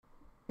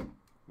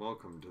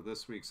Welcome to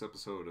this week's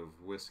episode of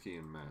Whiskey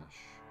and Mash.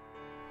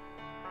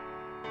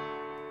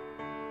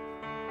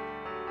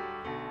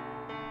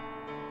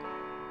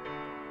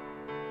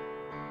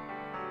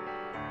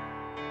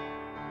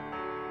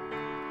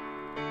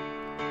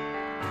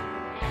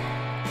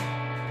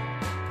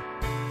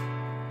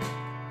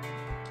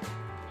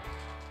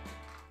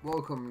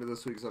 Welcome to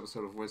this week's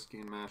episode of Whiskey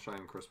and Mash. I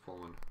am Chris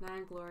Pullman. And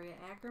I'm Gloria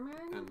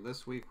Ackerman. And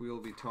this week we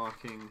will be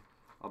talking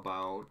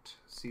about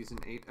Season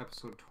 8,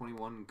 Episode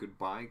 21,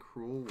 Goodbye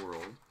Cruel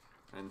World,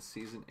 and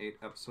Season 8,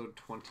 Episode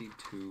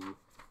 22,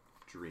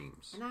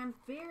 Dreams. And I'm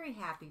very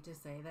happy to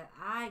say that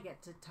I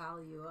get to tell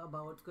you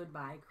about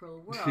Goodbye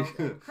Cruel World,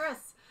 and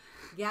Chris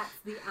gets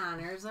the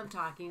honors of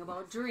talking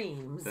about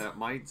Dreams. That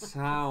might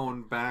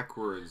sound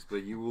backwards,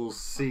 but you will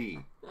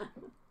see.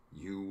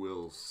 You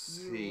will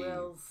see. You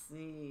will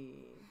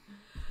see.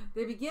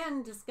 They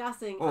begin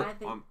discussing,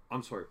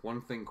 I'm sorry.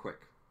 One thing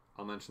quick.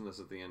 I'll mention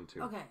this at the end,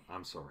 too. Okay.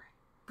 I'm sorry.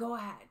 Go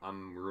ahead.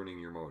 I'm ruining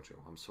your mojo.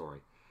 I'm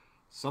sorry.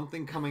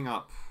 Something coming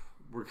up.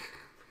 We're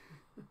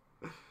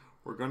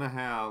going to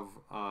have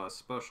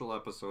special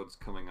episodes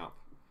coming up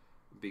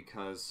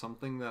because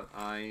something that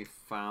I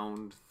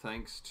found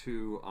thanks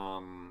to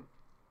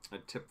a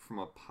tip from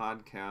a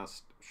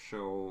podcast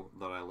show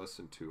that I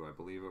listened to. I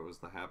believe it was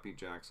the Happy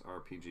Jacks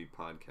RPG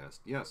podcast.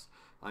 Yes,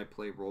 I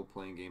play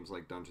role-playing games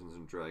like Dungeons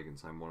 &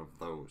 Dragons. I'm one of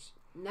those.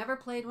 Never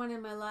played one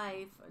in my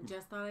life.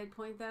 Just thought I'd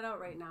point that out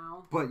right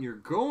now. But you're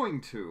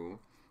going to,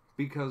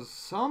 because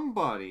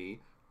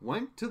somebody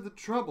went to the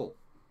trouble,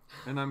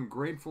 and I'm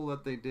grateful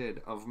that they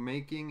did, of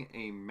making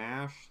a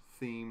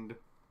MASH-themed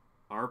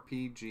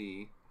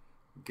RPG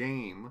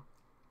game,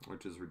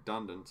 which is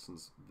redundant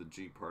since the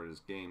G part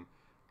is game,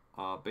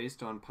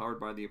 based on Powered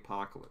by the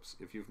Apocalypse.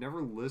 If you've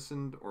never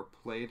listened or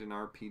played an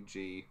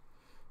RPG,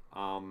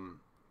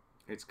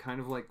 it's kind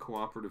of like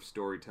cooperative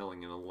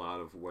storytelling in a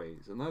lot of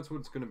ways, and that's what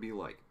it's going to be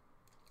like.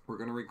 We're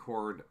going to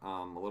record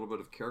a little bit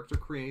of character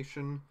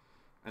creation,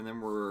 and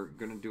then we're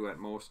going to do at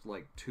most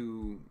like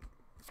two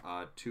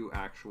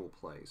actual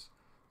plays.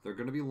 They're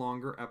going to be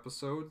longer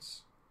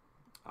episodes,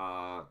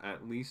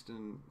 at least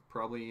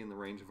probably in the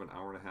range of an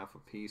hour and a half a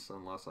piece,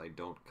 unless I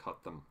don't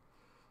cut them.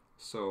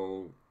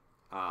 So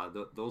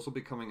those will be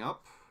coming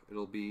up.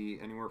 It'll be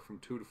anywhere from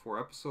 2 to 4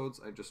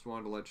 episodes. I just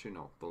wanted to let you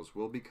know those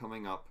will be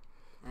coming up.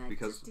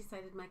 Because I just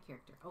decided my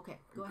character. Okay,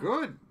 go ahead.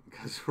 Good,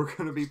 because we're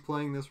going to be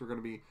playing this. We're going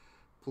to be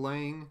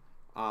playing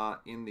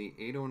in the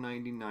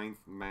 8099th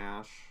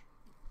MASH.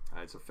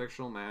 It's a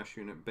fictional MASH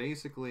unit.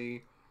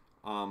 Basically,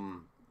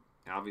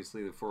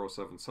 obviously the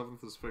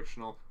 4077th is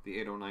fictional. The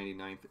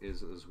 8099th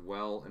is as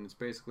well, and it's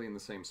basically in the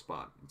same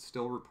spot. It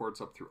still reports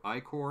up through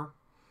I-Corps,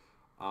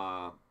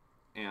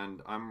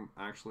 and I'm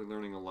actually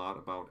learning a lot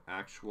about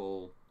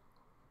actual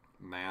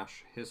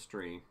MASH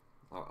history,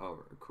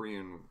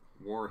 Korean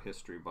War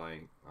history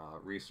by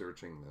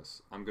researching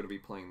this. I'm going to be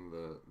playing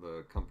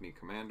the company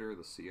commander,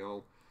 the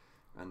CO,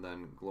 and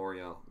then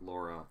Gloria,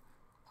 Laura,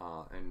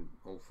 and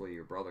hopefully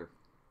your brother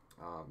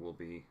will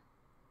be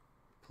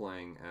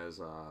playing as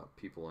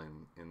people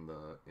in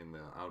the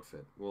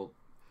outfit. We'll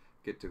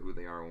get to who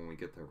they are when we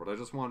get there, but I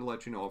just wanted to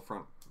let you know up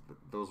front,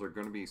 those are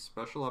going to be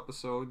special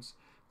episodes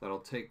that'll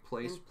take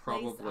place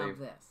probably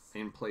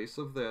in place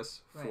of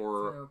this, right,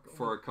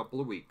 for a couple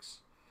of weeks.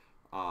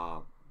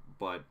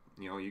 But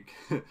you know, you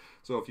can,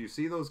 so if you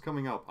see those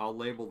coming up, I'll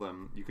label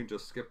them. You can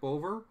just skip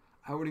over.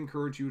 I would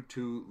encourage you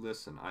to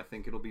listen. I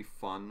think it'll be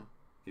fun.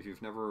 If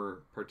you've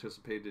never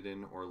participated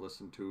in or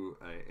listened to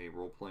a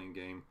role-playing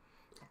game,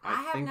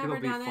 I think it'll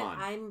be fun.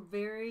 I'm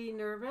very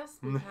nervous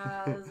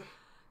because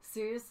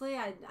seriously,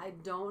 I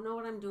don't know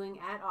what I'm doing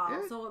at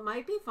all. So it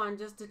might be fun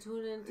just to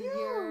tune in to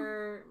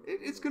hear.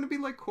 It's going to be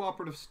like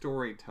cooperative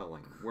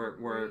storytelling, where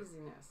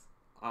craziness.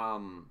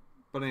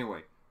 But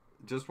anyway,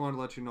 just wanted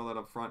to let you know that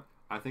up front.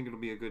 I think it'll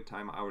be a good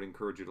time. I would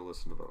encourage you to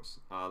listen to those.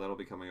 That'll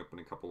be coming up in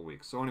a couple of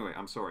weeks. So anyway,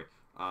 I'm sorry.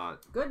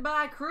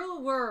 Goodbye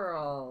Cruel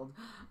World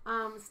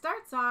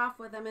starts off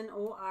with them in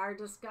OR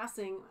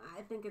discussing,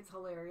 I think it's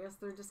hilarious,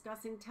 they're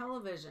discussing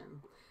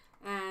television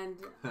and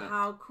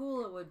how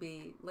cool it would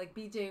be. Like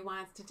BJ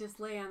wants to just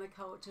lay on the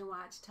couch and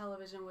watch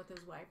television with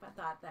his wife. I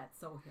thought that's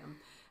so him.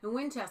 And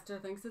Winchester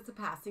thinks it's a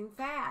passing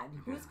fad.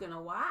 Who's going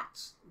to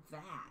watch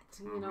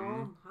that? You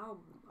know, how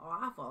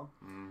awful.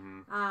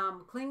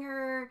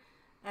 Klinger,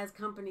 as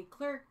company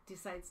clerk,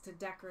 decides to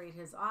decorate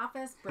his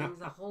office,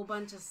 brings a whole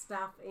bunch of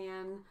stuff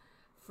in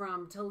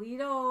from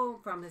Toledo,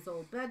 from his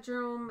old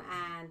bedroom,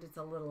 and it's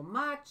a little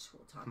much.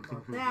 We'll talk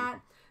about that.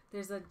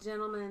 There's a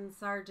gentleman,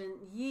 Sergeant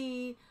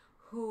Yi,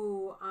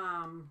 who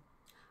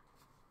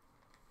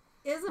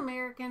is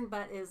American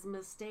but is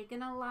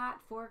mistaken a lot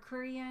for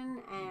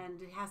Korean and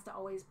has to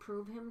always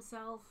prove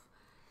himself.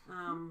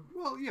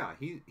 Well, yeah,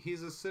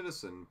 he's a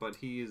citizen, but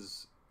he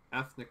is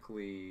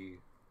ethnically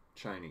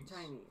Chinese.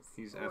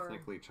 He's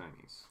ethnically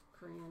Chinese.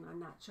 Korean, I'm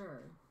not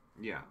sure.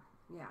 Yeah.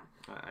 Yeah.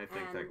 I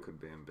think that could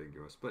be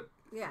ambiguous. But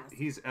yes,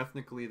 he's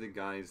ethnically the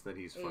guys that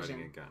he's Asian.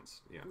 fighting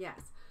against. Yeah.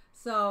 Yes.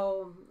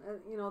 So,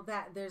 you know,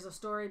 that there's a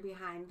story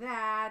behind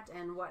that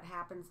and what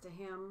happens to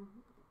him.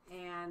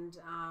 And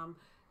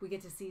we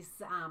get to see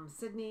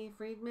Sydney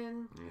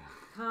Friedman Yeah.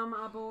 come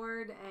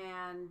aboard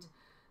and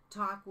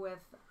talk with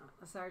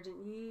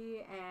Sergeant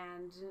Yi,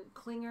 and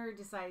Klinger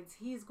decides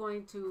he's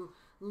going to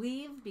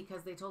leave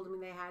because they told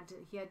him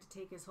he had to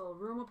take his whole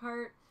room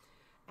apart,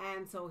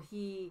 and so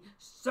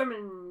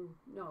Sherman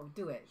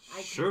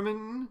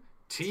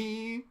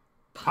T.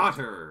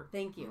 Potter.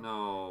 Thank you.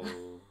 No.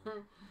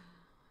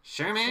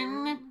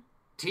 Sherman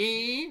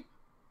T.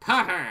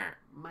 Potter.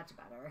 Much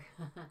better.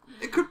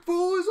 It could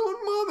fool his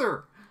own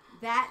mother.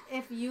 That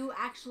if you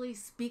actually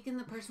speak in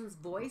the person's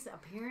voice,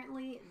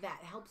 apparently that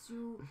helps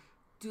you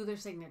do their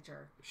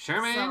signature.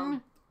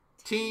 Sherman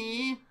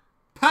T.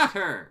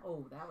 Potter.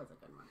 Oh, that was a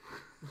good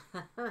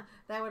one.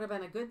 That would have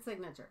been a good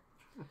signature.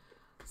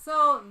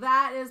 So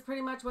that is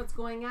pretty much what's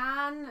going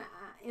on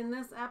in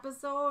this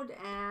episode,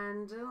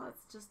 and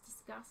let's just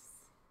discuss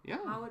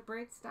how it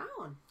breaks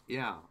down.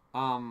 Yeah.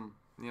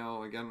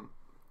 Again,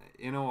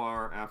 in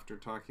OR, after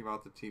talking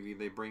about the TV,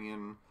 they bring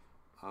in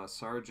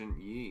Sergeant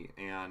Yi,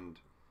 and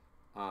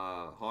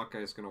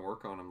Hawkeye's going to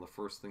work on him. The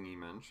first thing he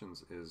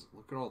mentions is,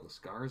 look at all the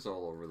scars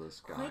all over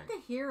this guy. Quite the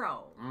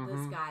hero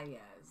this guy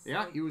is.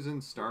 Yeah, he was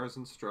in Stars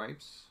and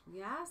Stripes.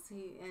 Yes,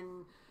 he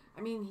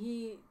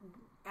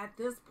at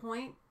this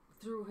point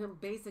threw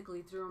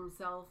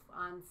himself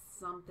on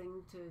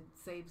something to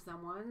save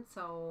someone.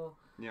 So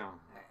yeah,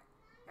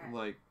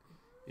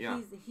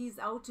 he's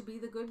out to be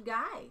the good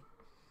guy.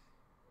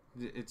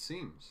 It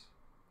seems,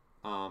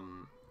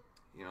 and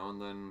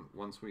then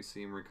once we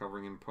see him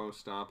recovering in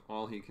post-op,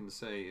 all he can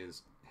say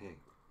is, "Hey,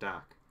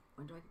 Doc,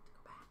 when do I get to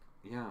go back?"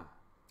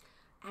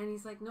 Yeah, and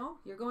he's like, "No,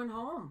 you're going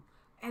home."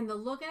 And the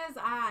look in his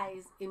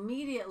eyes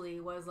immediately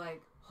was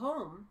like,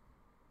 "Home."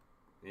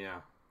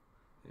 Yeah,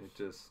 it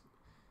just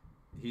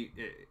he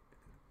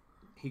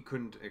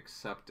couldn't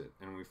accept it,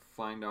 and we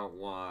find out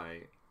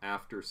why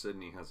after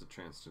Sydney has a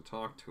chance to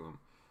talk to him.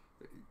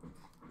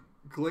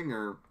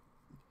 Klinger,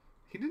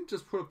 he didn't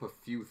just put up a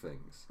few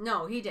things.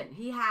 No, he didn't.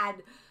 He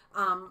had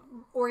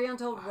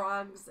Oriental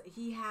rugs.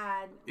 He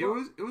had it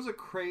was a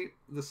crate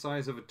the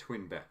size of a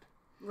twin bed.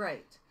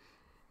 Right.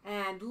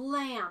 And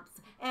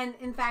lamps. And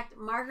in fact,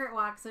 Margaret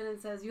walks in and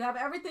says, "You have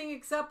everything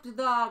except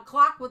the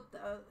clock with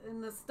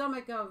in the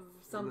stomach of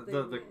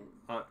something."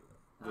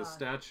 The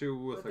statue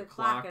with a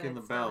clock in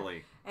the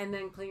belly. And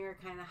then Klinger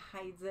kind of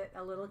hides it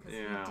a little because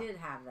he did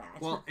have that.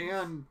 Well,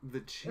 and the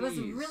cheese. It was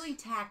really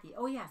tacky.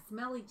 Oh yeah,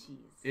 smelly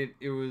cheese.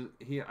 It was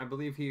I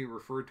believe he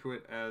referred to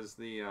it as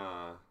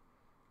the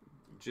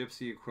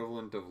gypsy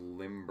equivalent of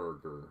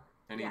Limburger,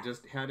 and he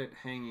just had it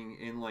hanging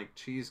in like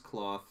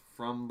cheesecloth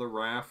from the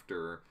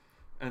rafter.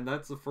 And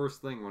that's the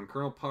first thing when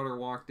Colonel Potter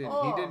walked in.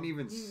 He didn't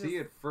even see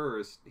it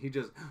first. He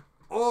just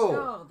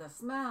oh, the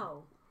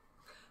smell.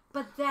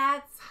 But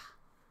that's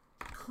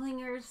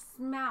Klinger's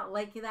smell,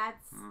 like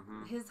that's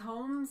his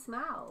home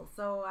smell,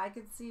 so I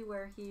could see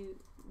where he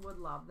would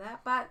love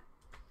that. But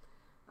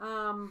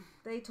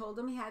they told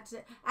him he had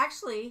to,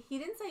 actually he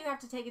didn't say you have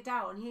to take it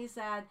down. He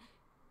said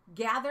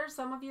gather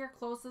some of your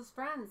closest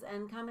friends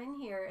and come in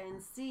here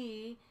and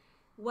see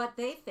what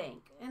they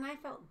think. And I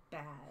felt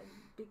bad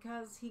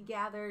because he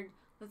gathered,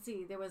 let's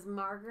see, there was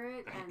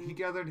Margaret and he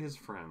gathered his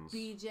friends,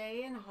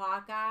 BJ and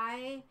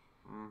Hawkeye.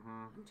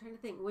 I'm trying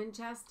to think,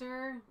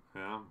 Winchester.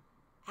 Yeah.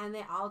 And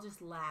they all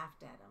just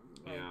laughed at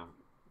him. Yeah.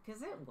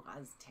 Because it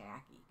was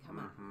tacky. Come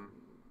on.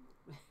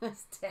 It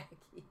was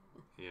tacky.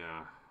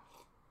 Yeah.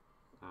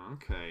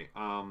 Okay.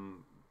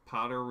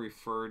 Potter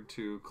referred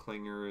to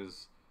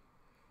Klinger's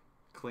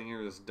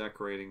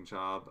decorating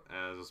job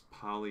as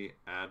Polly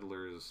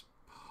Adler's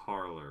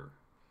parlor.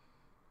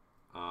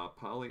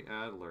 Polly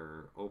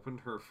Adler opened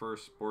her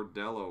first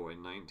bordello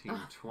in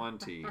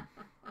 1920.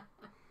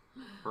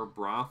 Her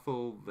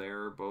brothel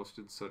there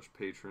boasted such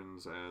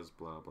patrons as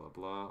blah, blah,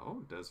 blah.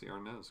 Oh, Desi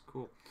Arnaz.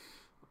 Cool.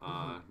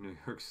 New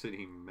York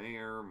City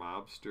mayor,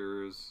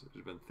 mobsters. It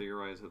has been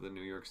theorized that the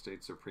New York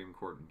State Supreme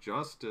Court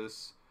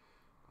Justice,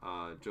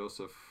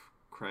 Joseph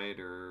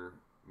Crater,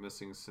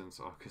 missing since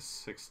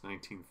August 6,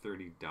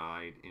 1930,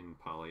 died in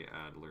Polly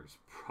Adler's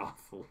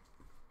brothel.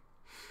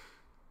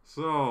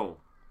 So,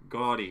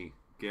 gaudy,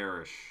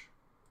 garish.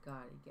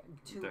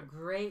 Two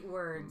great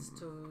words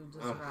to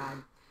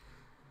describe.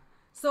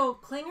 So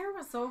Klinger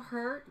was so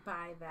hurt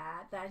by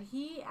that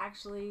he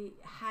actually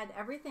had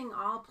everything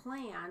all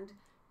planned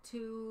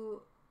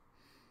to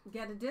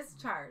get a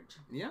discharge.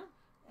 Yeah.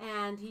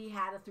 And he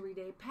had a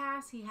 3-day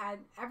pass. He had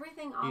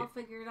everything all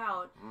figured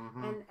out.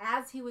 And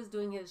as he was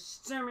doing his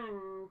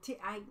Sherman T.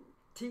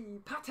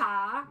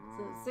 Potter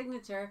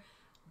signature,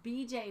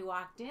 BJ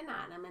walked in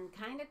on him and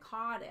kind of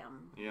caught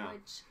him. Yeah.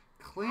 Which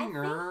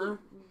Klinger,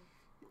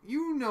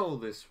 you know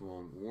this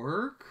won't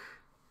work.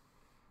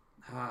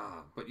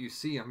 But you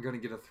see, I'm going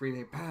to get a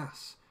 3-day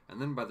pass. And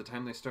then by the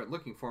time they start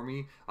looking for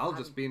me, I'll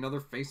just be another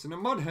face in a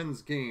Mud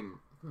Hens game.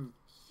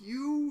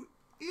 You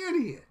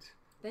idiot.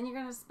 Then you're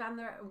going to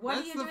spend what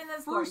are you doing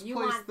this for? You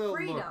want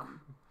freedom.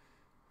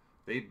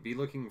 They'd be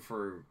looking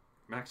for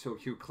Maxwell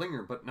Q.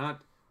 Klinger, but not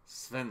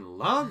Sven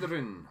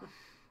Ladrin.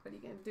 What are you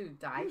going to do,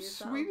 die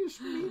yourself? Swedish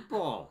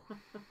meatball.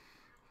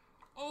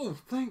 Oh,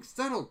 thanks.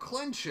 That'll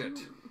clench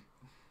it.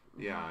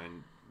 Yeah,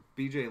 and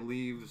BJ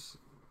leaves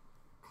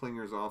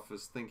Klinger's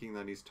office thinking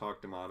that he's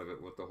talked him out of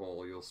it with the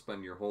whole "you'll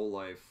spend your whole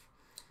life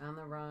on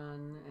the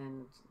run,"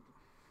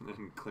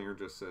 and Klinger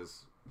just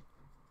says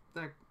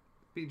that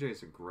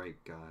BJ's a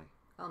great guy.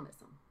 I'll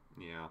miss him.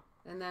 Yeah.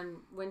 And then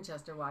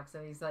Winchester walks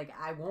in. He's like,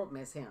 "I won't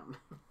miss him."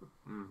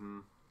 Mm-hmm.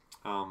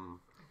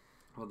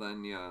 Well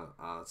then,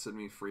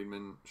 Sidney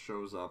Friedman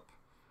shows up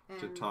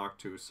to talk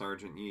to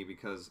Sergeant Yi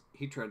because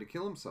he tried to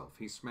kill himself.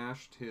 He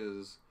smashed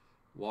his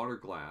water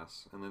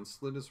glass and then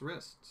slit his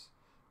wrists.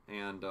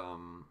 And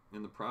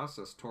in the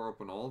process, tore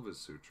open all of his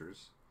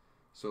sutures.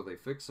 So they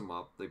fix him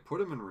up. They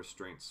put him in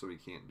restraints so he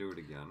can't do it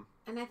again.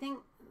 And I think,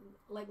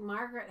 like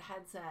Margaret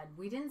had said,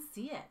 we didn't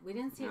see it. We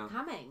didn't see it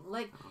coming.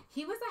 Like,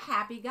 he was a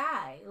happy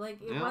guy.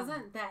 Like, it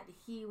wasn't that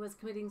he was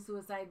committing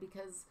suicide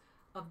because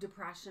of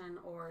depression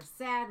or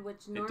sad,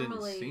 which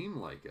normally... It didn't seem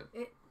like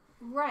it.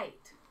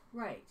 Right.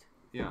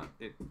 Yeah,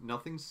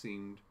 nothing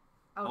seemed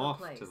out off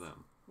of place. To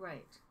them.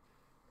 Right.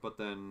 But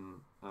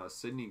then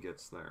Sidney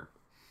gets there.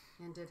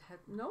 And did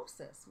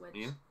hypnosis,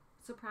 which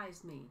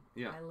surprised me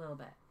a little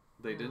bit.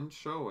 They didn't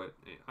show it.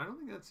 I don't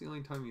think that's the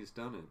only time he's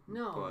done it.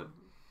 No.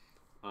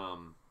 But,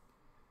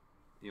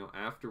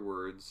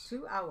 afterwards...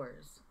 2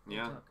 hours it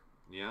took.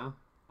 Yeah.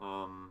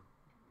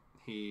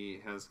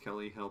 He has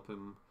Kelly help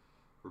him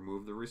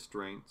remove the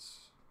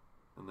restraints.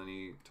 And then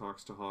he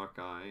talks to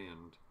Hawkeye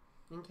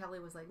And Kelly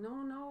was like,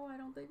 no, I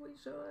don't think we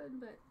should.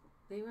 But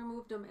they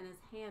removed him and his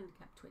hand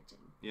kept twitching.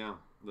 Yeah,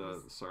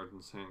 the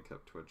sergeant's hand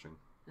kept twitching.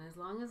 And as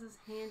long as his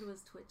hand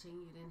was twitching,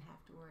 you didn't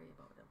have to worry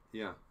about him.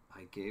 Yeah,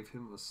 I gave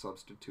him a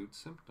substitute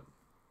symptom.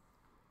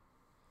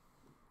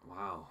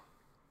 Wow.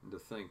 And to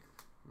think,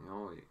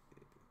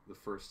 the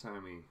first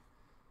time he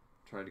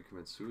tried to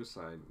commit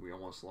suicide, we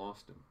almost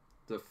lost him.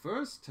 The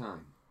first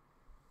time!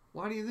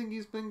 Why do you think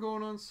he's been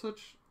going on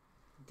such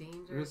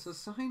dangerous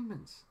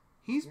assignments?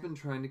 He's been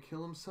trying to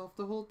kill himself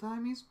the whole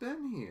time he's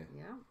been here.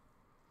 Yeah.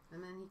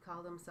 And then he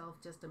called himself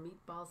just a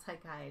meatball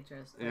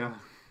psychiatrist. Yeah.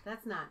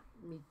 That's not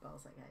meatball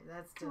psychiatrist.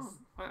 That's just...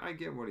 I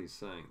get what he's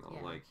saying, though.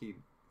 Yeah. Like, he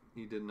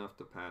did enough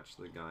to patch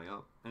the guy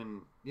up.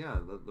 And,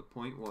 the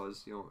point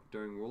was,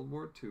 during World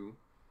War II,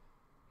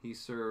 he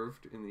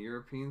served in the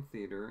European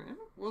theater, and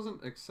it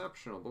wasn't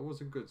exceptional, but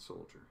was a good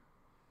soldier.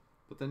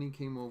 But then he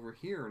came over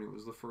here, and it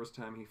was the first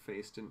time he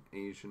faced an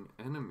Asian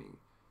enemy.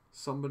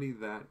 Somebody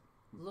that...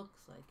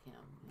 looks like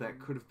him. That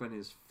could have been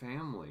his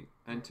family.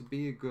 And to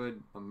be a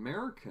good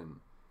American,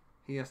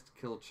 he has to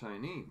kill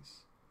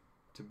Chinese.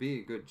 To be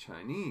a good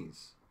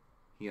Chinese,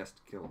 he has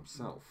to kill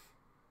himself.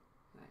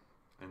 Right.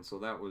 And so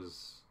that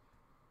was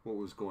what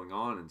was going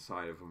on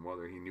inside of him,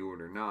 whether he knew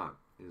it or not,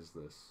 is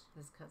this.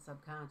 His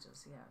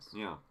subconscious, yes.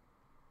 Yeah.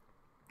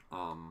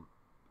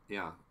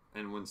 Yeah.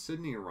 And when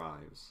Sidney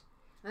arrives...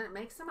 And it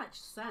makes so much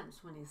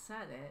sense when he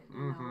said it, you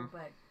know,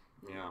 but...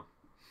 Yeah.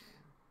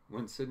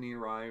 When Sidney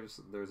arrives,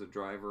 there's a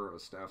driver, a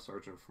staff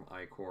sergeant from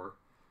I Corps,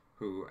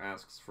 who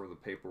asks for the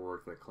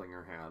paperwork that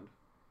Klinger had.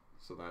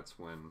 So that's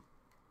when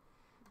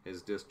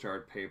his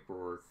discharge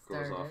paperwork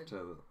goes off to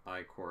the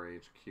I Corps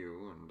HQ,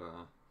 and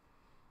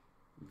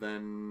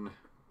then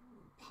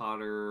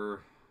Potter...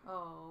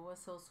 Oh, it was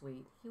so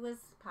sweet. He was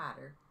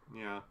Potter.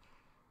 Yeah.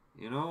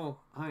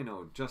 I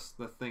know just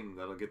the thing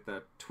that'll get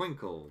that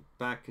twinkle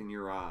back in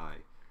your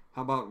eye.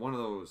 How about one of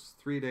those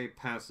 3-day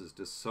passes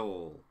to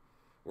Seoul?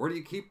 Where do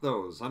you keep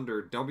those? Under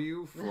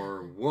W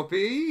for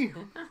Whoopi?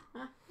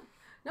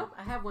 Nope,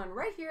 I have one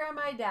right here on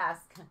my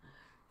desk.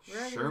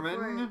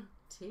 Sherman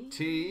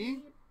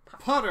T.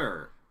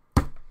 Potter.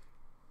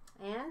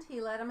 And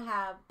he let him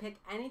pick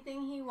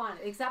anything he wanted,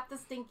 except the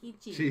stinky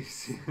cheese.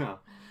 Cheese, yeah.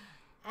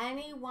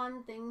 Any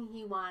one thing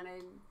he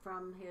wanted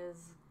from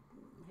his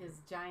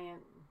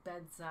giant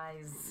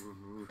bed-size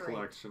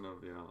collection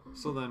of,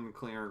 So then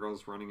Klinger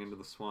goes running into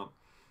the swamp.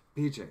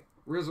 BJ,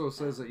 Rizzo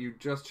says that you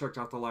just checked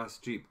out the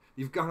last Jeep.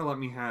 You've got to let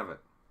me have it.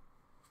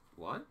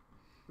 What?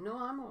 No,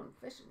 I'm on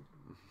fishing.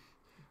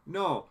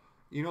 No.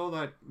 You know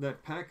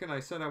that packet I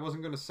said I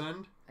wasn't going to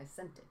send? I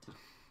sent it.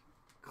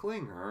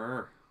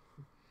 Klinger.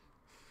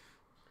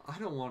 I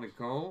don't want to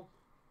go.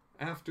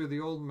 After the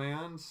old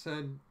man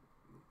said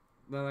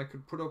that I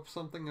could put up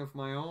something of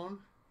my own.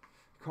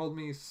 He called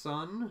me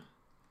son.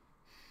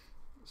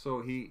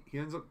 So he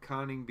ends up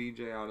conning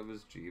BJ out of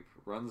his Jeep,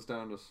 runs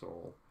down to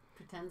Seoul.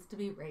 Pretends to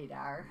be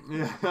radar.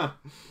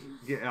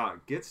 Yeah,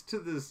 gets to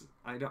this,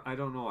 I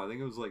don't know, I think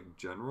it was like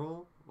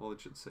General, well, it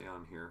should say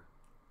on here,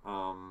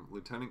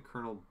 Lieutenant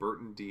Colonel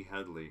Burton D.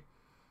 Headley,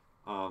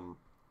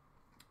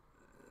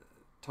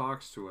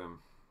 talks to him,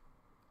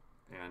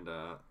 and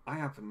I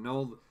happen to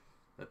know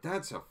that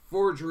that's a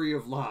forgery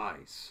of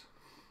lies.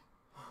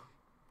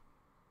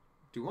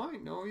 Do I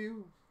know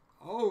you?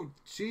 Oh,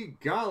 gee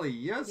golly,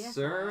 yes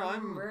sir,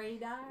 I'm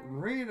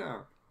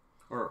Radar.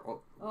 Or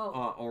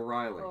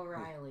O'Reilly.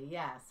 O'Reilly,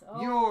 yes.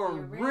 Oh, you're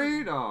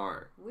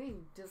Radar. We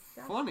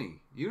discussed.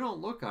 Funny, you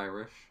don't look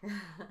Irish.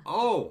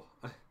 Oh,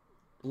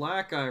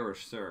 black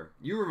Irish, sir.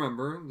 You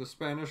remember the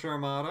Spanish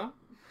Armada?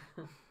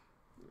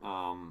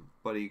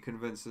 But he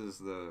convinces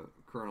the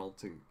colonel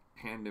to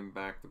hand him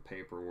back the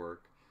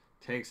paperwork,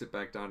 takes it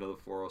back down to the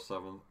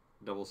 407th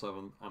Double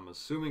Seven, I'm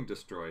assuming,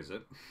 destroys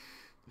it.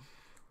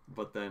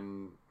 But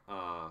then...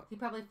 he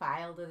probably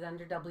filed it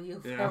under W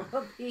for Yeah.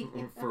 whoopee.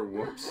 For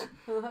whoops.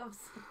 Whoops.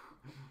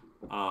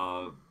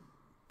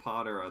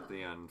 Potter at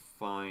the end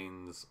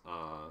finds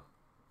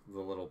the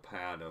little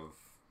pad of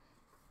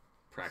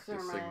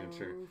practice signature.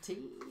 Sherman T.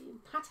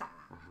 Potter.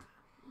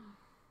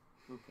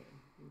 Okay.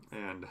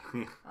 And...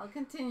 I'll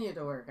continue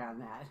to work on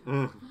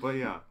that. but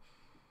yeah,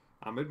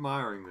 I'm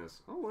admiring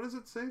this. Oh, what does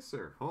it say,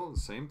 sir? Oh, the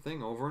same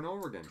thing over and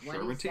over again.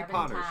 Sherman T. 27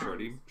 Potter.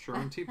 times.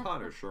 Sherman T.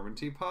 Potter. Sherman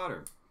T.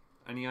 Potter.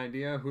 Any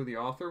idea who the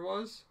author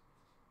was?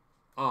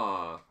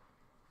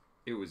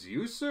 It was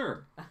you,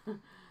 sir.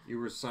 You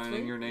were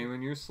signing your name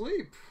in your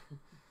sleep.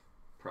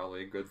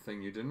 Probably a good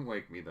thing you didn't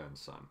wake me then,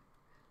 son.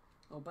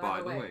 Oh,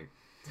 By the way,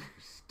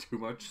 there's too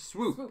much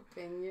swoop. swoop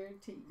in your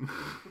teeth.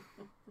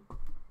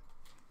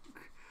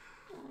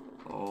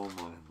 Oh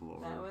my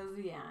lord. That was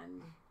the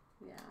end.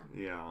 Yeah.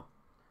 Yeah.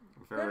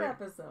 Good Very,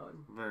 episode.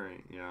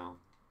 very, yeah.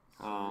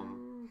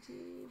 Sherman T.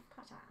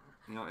 Potter.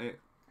 You know,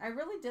 I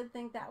really did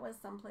think that was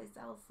someplace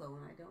else, though,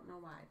 and I don't know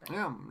why. But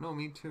yeah, no,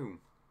 me too.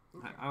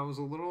 Okay. I was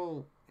a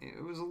little,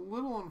 it was a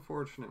little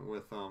unfortunate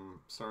with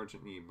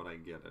Sergeant Yi, but I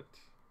get it.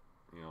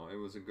 You know, it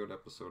was a good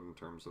episode in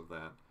terms of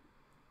that.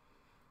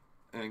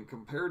 And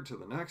compared to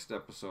the next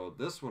episode,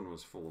 this one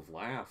was full of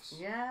laughs.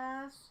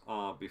 Yes.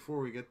 Before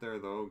we get there,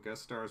 though,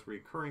 guest stars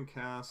recurring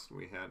cast,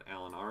 we had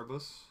Alan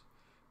Arbus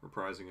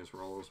reprising his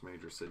role as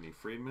Major Sidney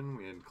Friedman.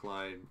 We had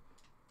Clyde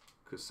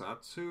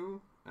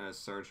Kusatsu as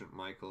Sergeant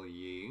Michael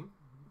Yi.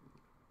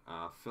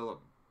 Philip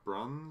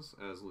Bruns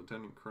as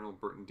Lieutenant Colonel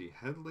Burton D.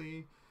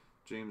 Headley.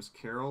 James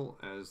Carroll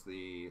as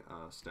the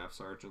Staff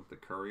Sergeant, the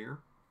Courier.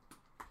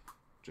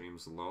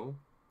 James Lowe.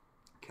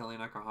 Kelly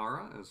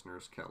Nakahara as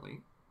Nurse Kelly.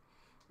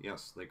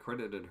 Yes, they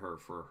credited her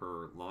for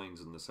her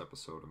lines in this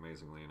episode,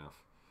 amazingly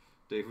enough.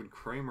 David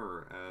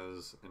Kramer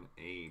as an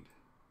aide.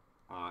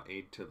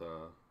 Aide to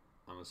the...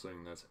 I'm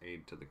assuming that's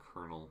aide to the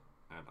Colonel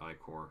at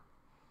I-Corps.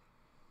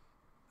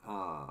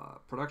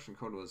 Production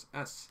code was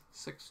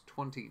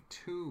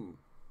S622.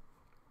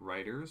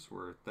 Writers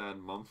were Thad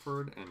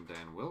Mumford and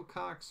Dan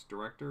Wilcox.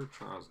 Director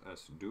Charles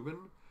S.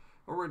 Dubin.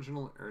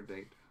 Original air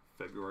date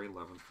February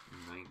 11th,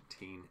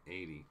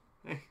 1980.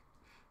 Hey,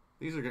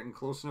 these are getting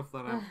close enough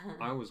that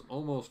I was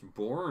almost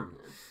born.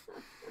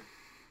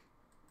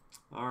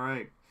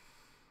 Alright.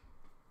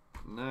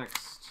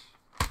 Next,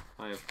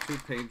 I have 2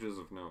 pages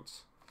of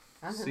notes.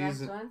 On the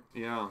next one?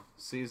 Yeah,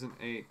 Season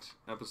 8,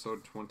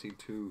 Episode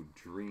 22,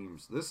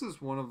 Dreams. This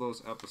is one of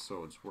those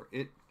episodes where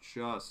it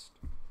just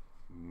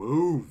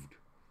moved.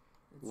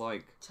 It's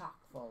like chock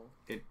full.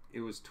 It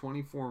was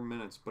 24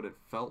 minutes, but it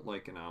felt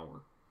like an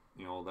hour.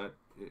 You know,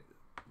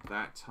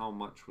 that's how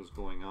much was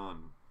going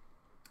on.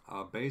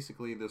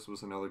 Basically, this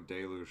was another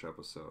deluge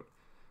episode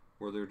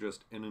where they're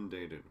just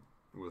inundated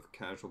with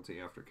casualty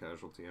after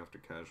casualty after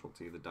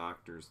casualty. The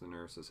doctors, the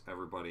nurses,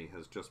 everybody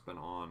has just been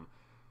on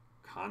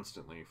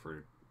constantly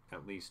for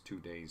at least 2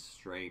 days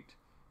straight.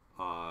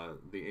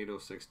 The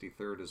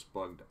 8063rd is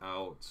bugged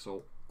out,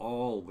 so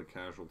all the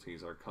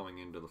casualties are coming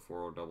into the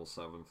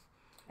 4077th.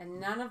 And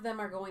none of them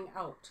are going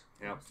out.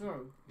 Yep.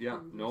 So, Yeah,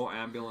 no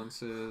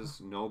ambulances,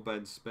 no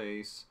bed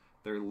space.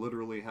 They're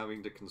literally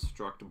having to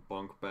construct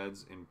bunk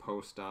beds in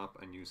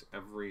post-op and use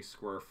every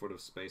square foot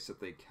of space that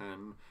they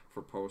can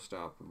for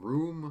post-op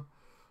room.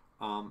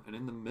 And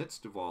in the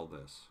midst of all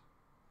this,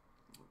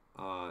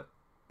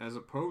 as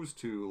opposed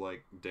to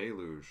like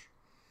Deluge,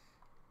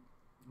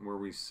 where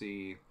we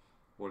see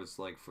what it's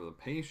like for the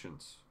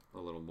patients a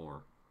little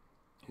more,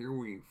 here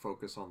we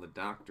focus on the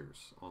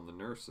doctors, on the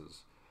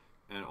nurses,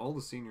 and all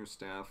the senior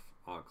staff,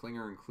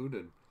 Klinger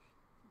included,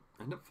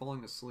 end up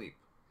falling asleep.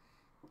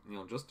 You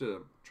know, just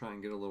to try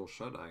and get a little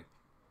shut-eye.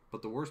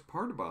 But the worst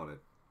part about it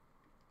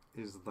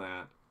is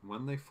that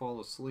when they fall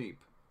asleep,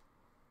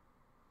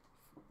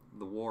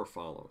 the war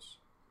follows.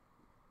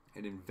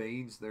 It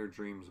invades their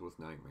dreams with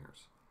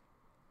nightmares.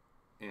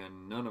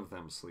 And none of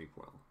them sleep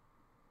well.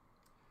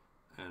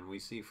 And we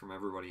see from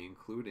everybody,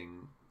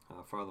 including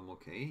Father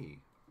Mulcahy,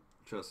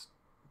 just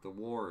the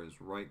war is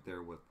right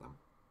there with them.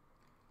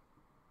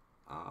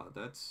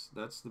 That's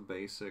the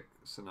basic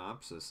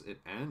synopsis. It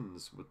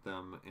ends with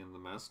them in the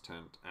mess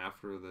tent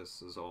after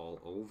this is all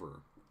over.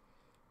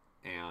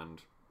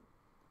 And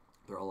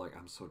they're all like,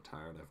 I'm so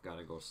tired, I've got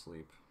to go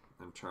sleep.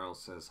 And Charles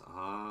says,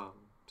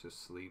 to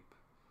sleep,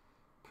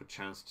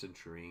 perchance to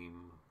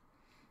dream.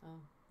 oh,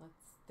 let's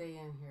stay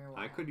in here a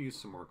while. I could use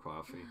some more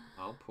coffee.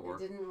 I'll pour. I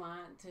didn't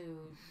want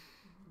to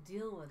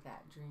deal with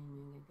that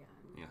dreaming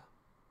again. Yeah.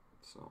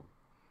 So,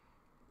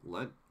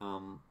 let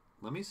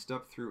me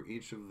step through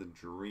each of the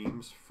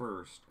dreams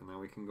first, and then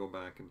we can go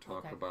back and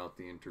talk Okay. about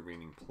the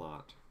intervening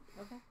plot.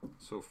 Okay.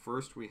 So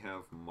first we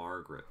have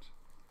Margaret.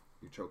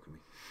 You're choking me.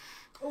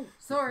 Oh,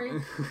 sorry.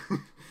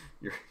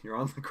 You're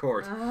on the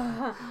court.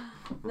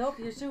 Nope,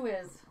 your shoe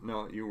is.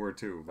 No, you were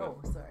too. But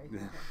Oh, sorry.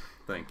 Okay.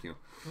 thank you.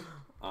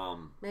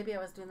 Maybe I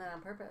was doing that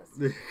on purpose.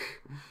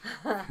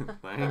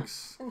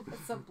 Thanks.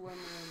 Subliminal.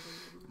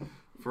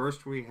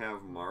 First we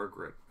have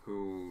Margaret,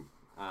 who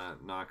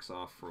knocks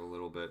off for a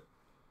little bit.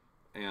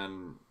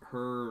 And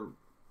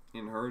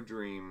in her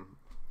dream,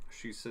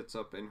 she sits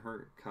up in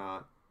her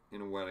cot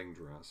in a wedding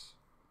dress.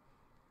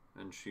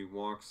 And she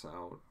walks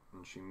out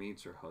and she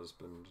meets her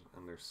husband,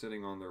 and they're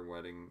sitting on their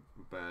wedding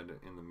bed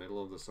in the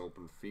middle of this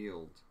open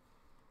field.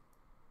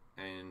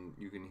 And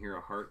you can hear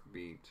a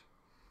heartbeat,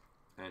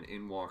 and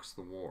in walks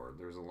the ward.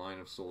 There's a line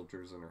of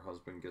soldiers, and her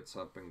husband gets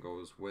up and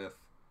goes with.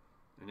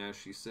 And as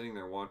she's sitting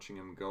there watching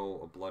him go,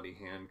 a bloody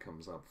hand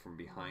comes up from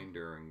behind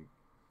her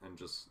and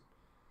just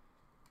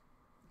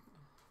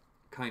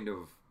kind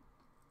of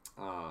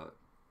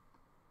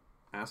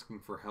asking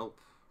for help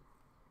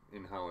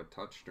in how it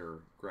touched her,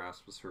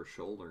 grasps her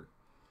shoulder.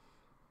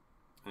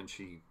 And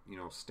she,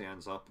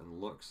 stands up and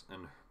looks,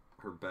 and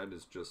her bed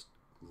is just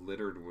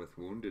littered with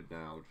wounded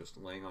now, just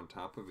laying on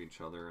top of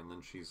each other. And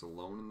then she's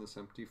alone in this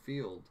empty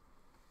field,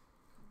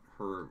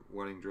 her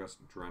wedding dress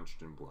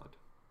drenched in blood.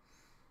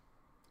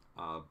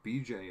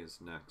 BJ is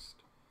next.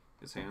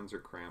 His hands are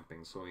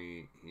cramping, so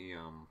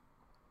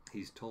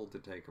he's told to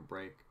take a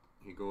break.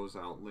 He goes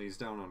out, lays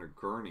down on a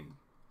gurney,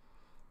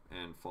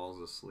 and falls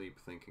asleep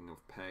thinking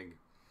of Peg.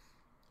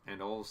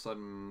 And all of a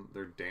sudden,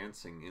 they're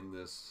dancing in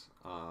this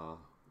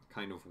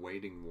kind of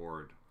waiting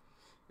ward.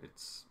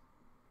 It's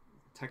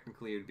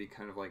technically, it'd be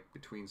kind of like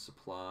between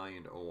supply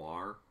and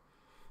OR.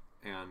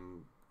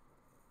 And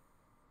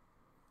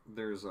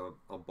there's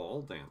a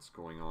ball dance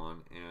going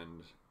on,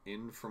 and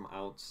in from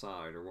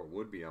outside, or what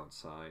would be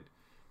outside,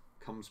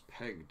 comes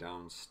Peg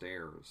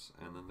downstairs.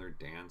 And then they're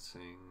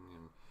dancing,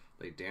 and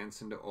they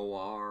dance into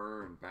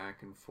OR and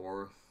back and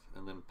forth.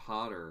 And then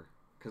Potter,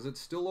 because it's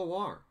still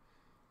OR.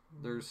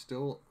 There's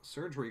still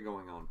surgery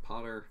going on.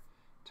 Potter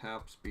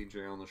taps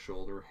BJ on the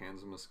shoulder,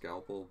 hands him a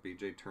scalpel.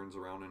 BJ turns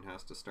around and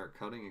has to start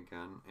cutting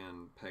again,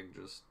 and Peg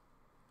just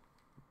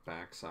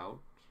backs out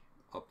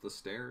up the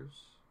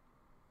stairs.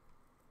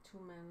 2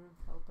 men,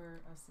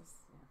 helper, assist.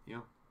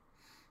 Yeah.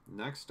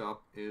 Next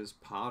up is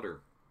Potter.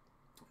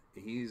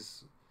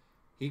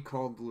 He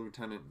called the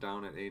lieutenant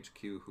down at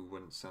HQ who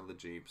wouldn't send the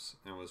jeeps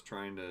and was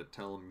trying to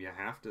tell him, you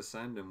have to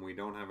send them. We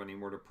don't have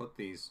anywhere to put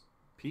these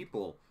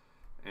people.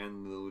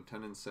 And the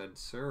lieutenant said,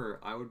 sir,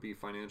 I would be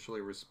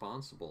financially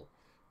responsible.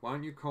 Why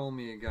don't you call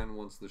me again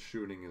once the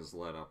shooting is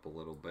let up a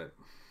little bit?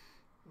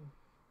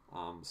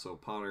 So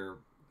Potter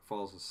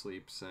falls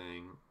asleep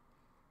saying,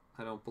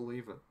 I don't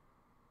believe it.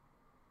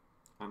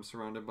 I'm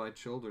surrounded by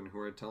children who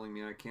are telling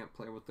me I can't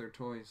play with their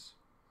toys.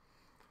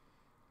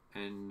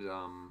 And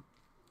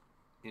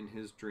in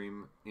his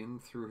dream, in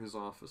through his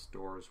office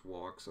doors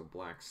walks a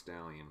black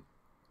stallion.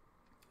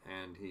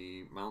 And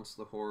he mounts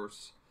the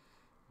horse.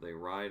 They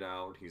ride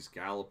out. He's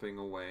galloping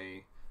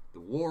away.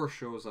 The war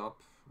shows up.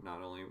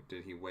 Not only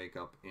did he wake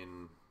up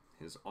in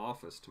his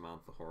office to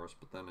mount the horse,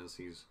 but then as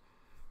he's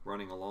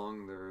running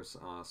along, there's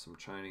some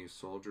Chinese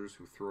soldiers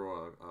who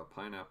throw a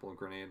pineapple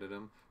grenade at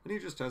him. And he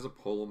just has a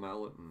polo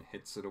mallet and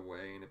hits it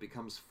away, and it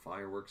becomes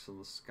fireworks in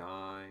the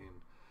sky.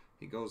 And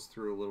he goes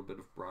through a little bit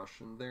of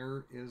brush, and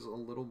there is a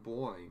little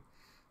boy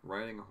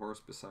riding a horse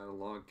beside a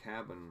log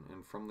cabin.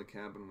 And from the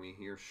cabin we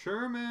hear,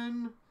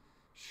 Sherman!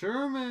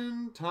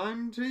 Sherman,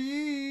 time to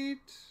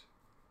eat!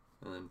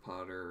 And then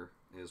Potter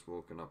is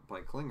woken up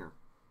by Klinger.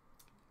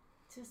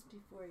 Just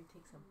before he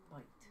takes a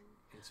bite.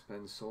 It's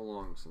been so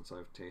long since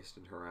I've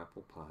tasted her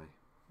apple pie.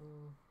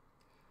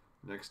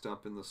 Next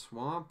up in the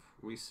swamp,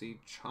 we see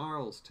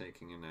Charles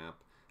taking a nap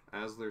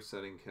as they're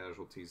setting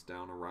casualties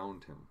down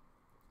around him.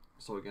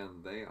 So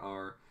again, they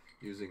are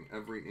using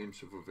every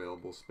inch of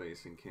available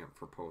space in camp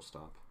for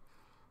post-op.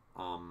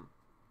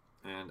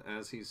 And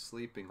as he's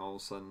sleeping, all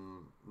of a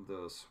sudden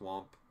the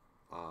swamp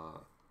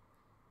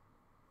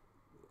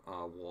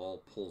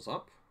wall pulls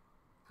up,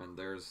 and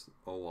there's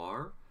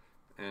OR,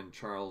 and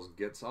Charles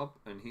gets up,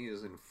 and he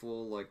is in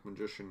full like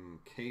magician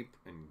cape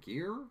and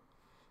gear,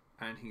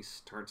 and he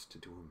starts to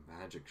do a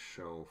magic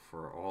show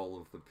for all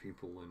of the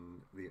people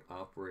in the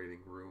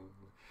operating room,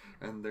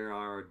 and they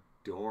are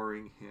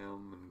adoring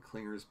him, and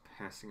Klinger's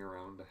passing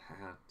around a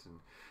hat, and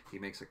he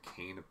makes a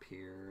cane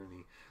appear, and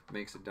he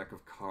makes a deck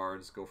of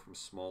cards go from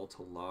small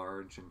to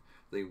large, and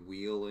they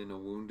wheel in a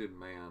wounded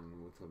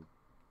man with a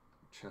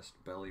chest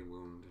belly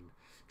wound, and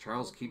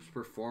Charles keeps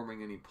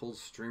performing, and he pulls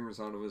streamers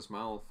out of his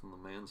mouth, and the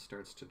man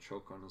starts to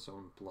choke on his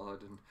own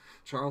blood, and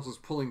Charles is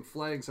pulling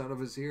flags out of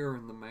his ear,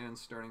 and the man's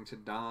starting to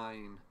die,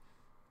 and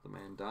the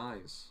man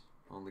dies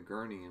on the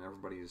gurney, and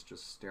everybody is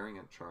just staring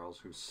at Charles,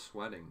 who's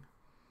sweating.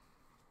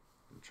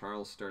 And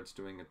Charles starts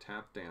doing a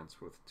tap dance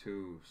with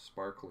 2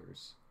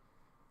 sparklers,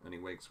 and he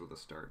wakes with a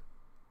start.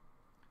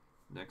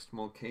 Next,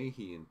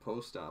 Mulcahy in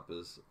post-op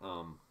is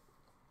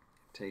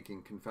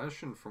taking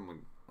confession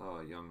from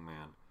a young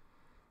man.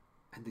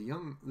 And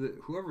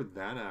whoever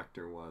that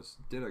actor was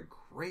did a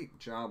great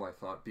job, I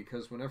thought,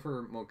 because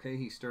whenever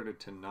Mulcahy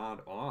started to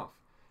nod off,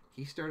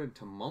 he started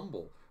to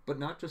mumble, but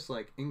not just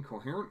like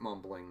incoherent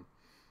mumbling.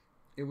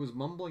 It was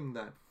mumbling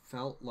that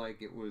felt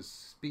like it was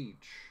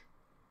speech,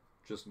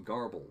 just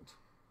garbled,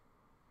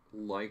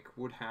 like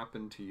would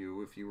happen to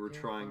you if you were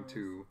trying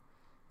to,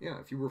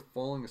 if you were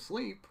falling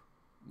asleep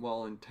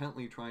while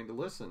intently trying to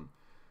listen.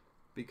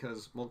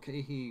 Because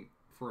Mulcahy,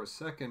 for a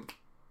second,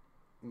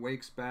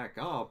 wakes back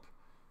up,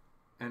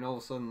 and all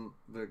of a sudden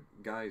the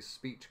guy's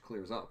speech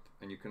clears up,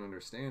 and you can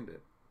understand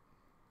it.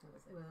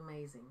 It was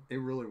amazing. It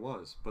really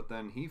was. But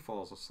then he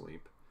falls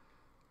asleep,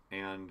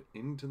 and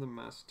into the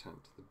mess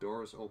tent, the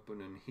doors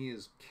open, and he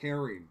is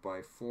carried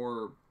by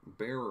 4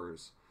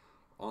 bearers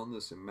on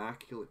this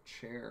immaculate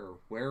chair,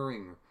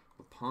 wearing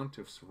the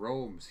pontiff's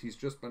robes. He's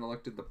just been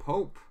elected the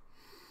Pope.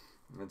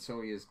 And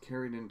so he is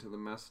carried into the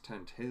mess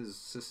tent, his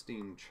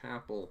Sistine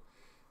Chapel,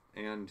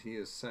 and he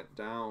is set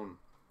down,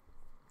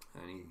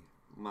 and he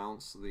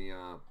mounts the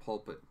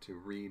pulpit to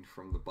read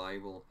from the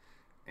Bible,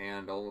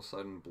 and all of a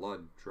sudden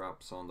blood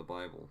drops on the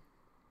Bible,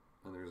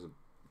 and there's a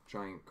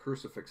giant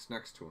crucifix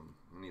next to him,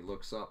 and he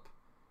looks up,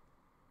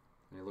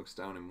 and he looks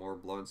down, and more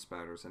blood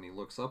spatters, and he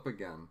looks up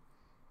again,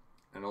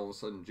 and all of a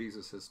sudden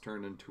Jesus has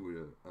turned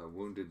into a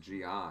wounded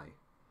GI,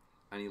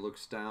 and he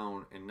looks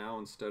down, and now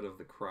instead of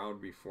the crowd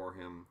before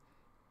him,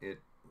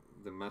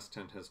 the mess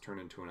tent has turned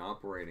into an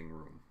operating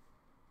room.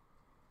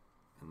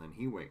 And then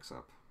he wakes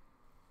up.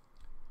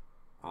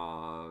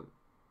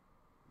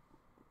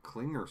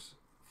 Klinger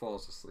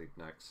falls asleep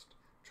next,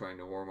 trying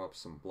to warm up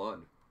some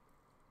blood,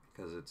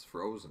 because it's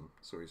frozen,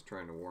 so he's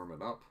trying to warm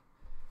it up.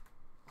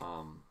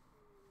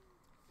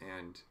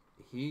 And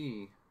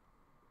he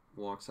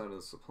walks out of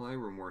the supply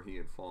room where he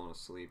had fallen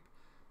asleep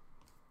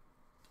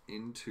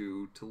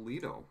into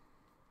Toledo.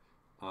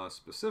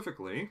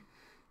 Specifically,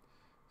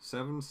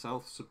 7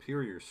 South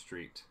Superior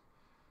Street.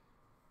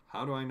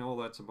 How do I know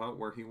that's about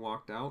where he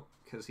walked out?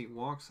 Because he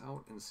walks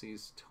out and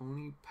sees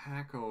Tony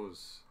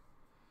Packo's,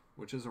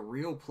 which is a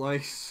real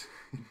place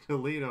in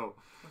Toledo.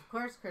 Of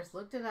course, Chris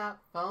looked it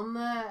up, found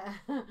the...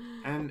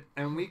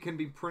 and we can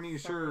be pretty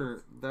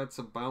sure that's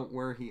about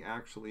where he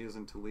actually is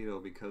in Toledo,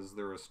 because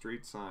there are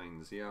street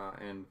signs, yeah.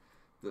 And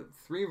the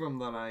 3 of them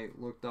that I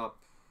looked up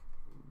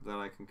that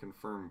I can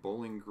confirm,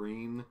 Bowling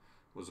Green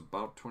was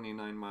about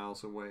 29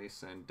 miles away,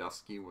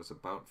 Sandusky was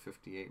about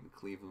 58, and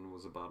Cleveland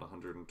was about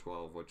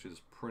 112, which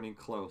is pretty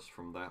close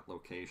from that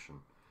location.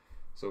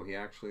 So he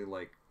actually,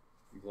 like,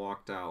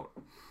 walked out.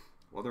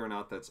 Whether or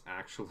not that's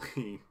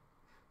actually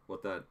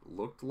what that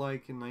looked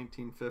like in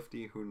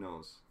 1950, who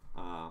knows?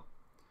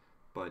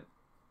 But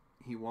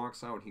he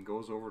walks out, he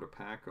goes over to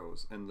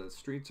Packo's, and the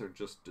streets are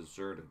just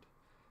deserted.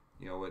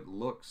 You know, it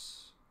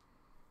looks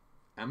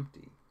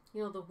empty.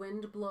 You know, the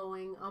wind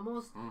blowing,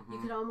 almost, you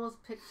could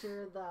almost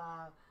picture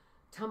the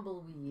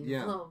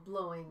tumbleweed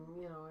blowing,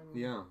 you know. And...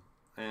 Yeah,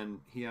 and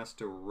he has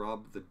to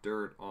rub the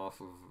dirt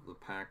off of the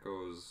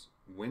Packo's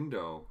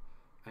window,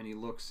 and he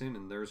looks in,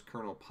 and there's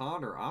Colonel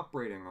Potter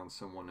operating on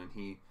someone, and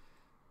he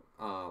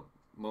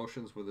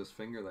motions with his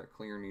finger that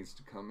Klinger needs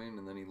to come in,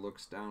 and then he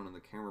looks down, and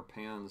the camera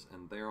pans,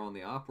 and there on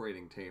the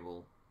operating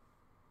table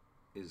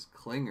is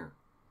Klinger.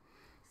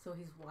 So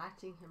he's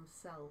watching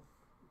himself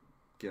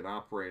get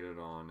operated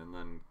on, and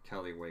then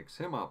Kelly wakes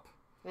him up.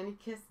 And he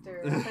kissed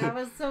her. That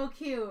was so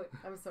cute.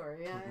 I'm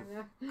sorry.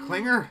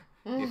 Klinger,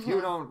 if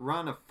you don't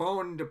run a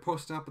phone to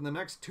post up in the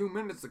next 2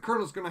 minutes, the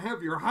colonel's going to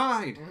have your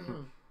hide.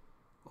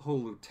 Oh,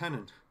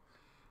 Lieutenant,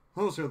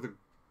 those are the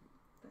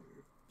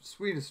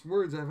sweetest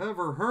words I've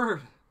ever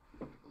heard.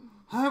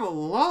 I'm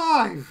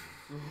alive.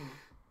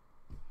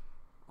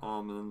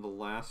 And then the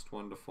last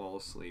one to fall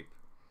asleep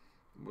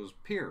was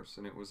Pierce,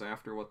 and it was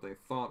after what they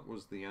thought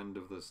was the end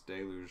of this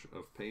deluge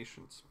of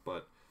patients,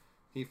 but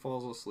he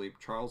falls asleep.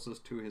 Charles is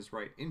to his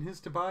right in his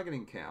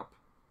tobogganing cap,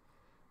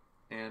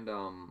 and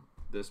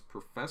this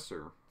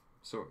professor,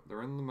 so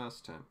they're in the mess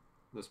tent,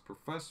 this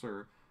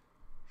professor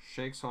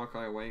shakes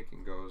Hawkeye awake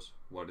and goes,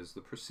 "What is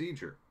the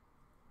procedure?"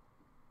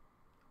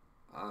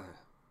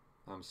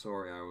 I'm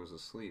sorry, I was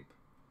asleep."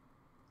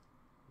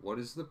 "What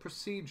is the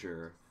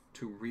procedure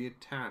to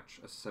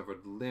reattach a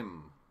severed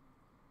limb?"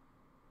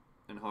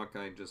 And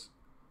Hawkeye just,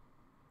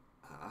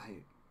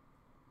 I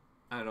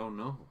don't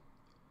know.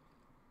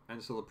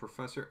 And so the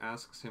professor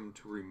asks him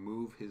to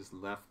remove his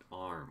left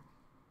arm.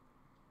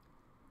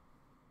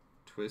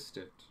 Twist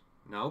it.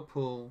 Now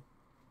pull.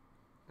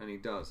 And he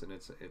does, and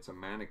it's a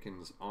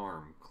mannequin's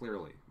arm,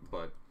 clearly.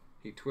 But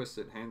he twists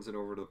it, hands it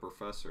over to the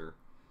professor,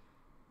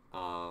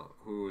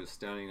 who is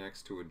standing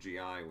next to a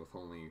GI with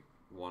only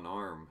one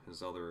arm.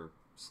 His other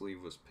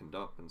sleeve was pinned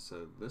up, and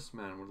said, "This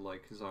man would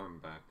like his arm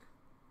back.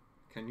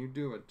 Can you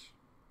do it?"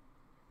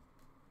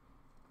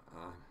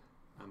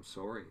 "I'm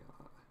sorry.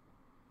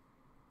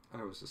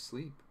 I was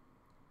asleep."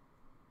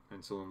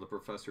 And so then the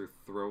professor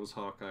throws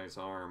Hawkeye's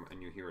arm,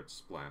 and you hear it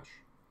splash.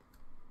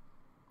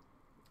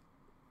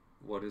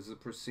 "What is the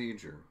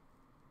procedure?"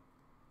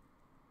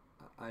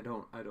 I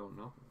don't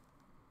know."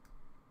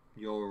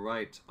 "Your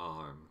right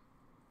arm."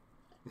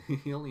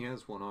 He only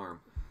has one arm.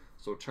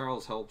 So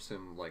Charles helps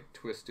him, like,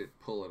 twist it,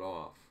 pull it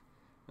off.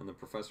 And the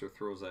professor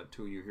throws that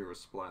too. You hear a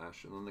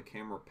splash. And then the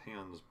camera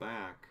pans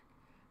back,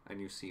 and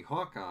you see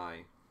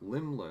Hawkeye,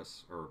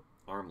 limbless, or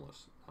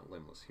armless, not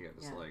limbless, he had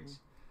his legs,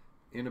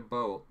 in a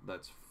boat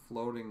that's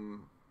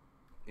floating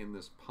in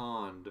this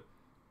pond,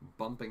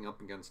 bumping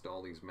up against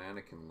all these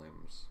mannequin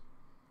limbs.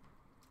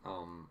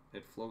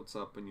 It floats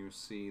up, and you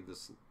see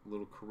this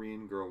little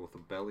Korean girl with a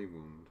belly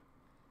wound.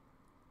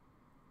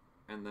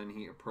 and then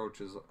he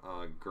approaches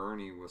a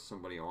gurney with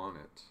somebody on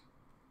it.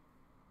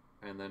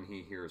 And then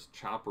he hears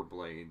chopper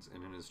blades,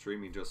 and in his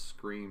dream he just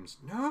screams,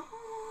 "No!"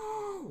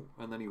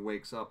 And then he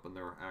wakes up, and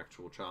they're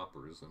actual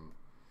choppers, and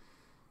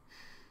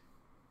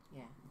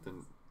Yeah.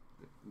 then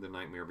the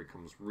nightmare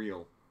becomes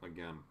real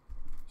again.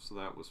 So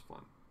that was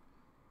fun.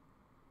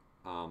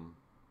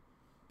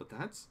 But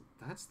that's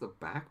the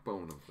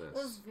backbone of this. It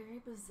was very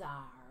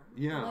bizarre.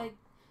 Yeah. Like,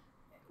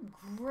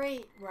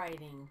 great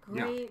writing.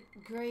 Great.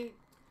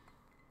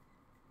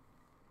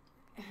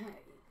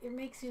 It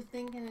makes you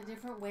think in a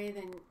different way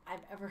than you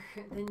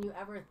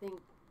ever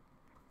think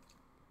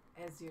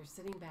as you're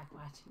sitting back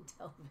watching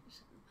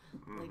television.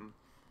 Mm-hmm. Like,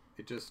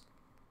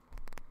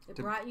 it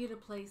brought you to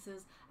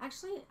places.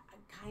 Actually, it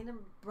kind of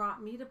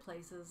brought me to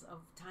places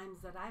of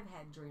times that I've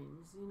had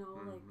dreams. You know,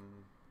 mm-hmm. like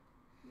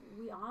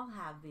we all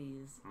have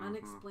these mm-hmm.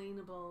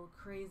 unexplainable,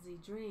 crazy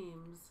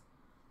dreams,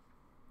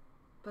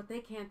 but they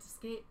can't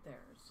escape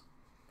theirs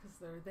because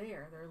they're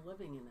there. They're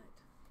living in it.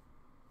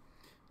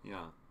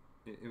 Yeah.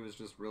 It was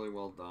just really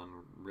well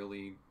done,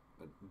 really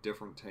a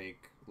different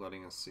take,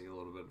 letting us see a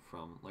little bit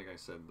from, like I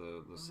said,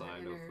 the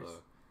side of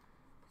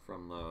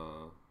from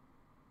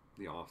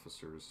the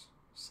officer's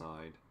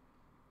side.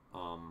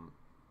 But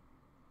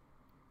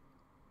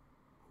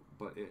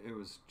it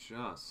was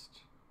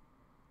just,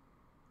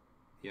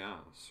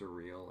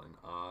 surreal and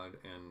odd,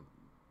 and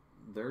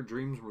their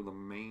dreams were the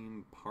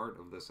main part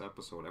of this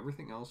episode.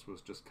 Everything else was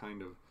just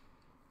kind of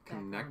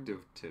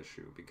connective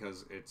tissue,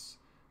 because it's,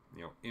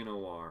 in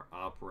OR,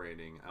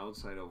 operating,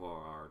 outside of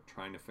OR,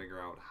 trying to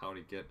figure out how to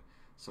get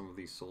some of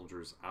these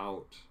soldiers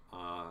out,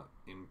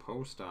 in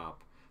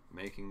post-op,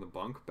 making the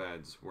bunk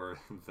beds where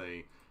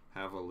they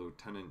have a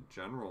lieutenant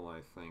general,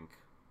 I think,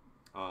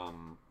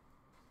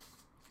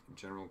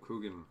 General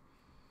Coogan,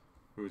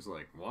 who's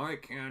like, "Why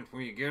can't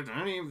we get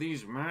any of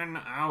these men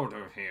out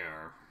of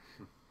here?"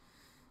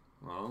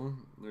 Well,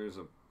 there's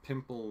a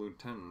pimple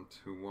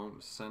lieutenant who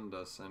won't send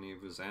us any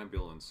of his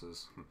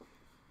ambulances.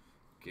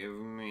 Give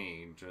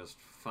me just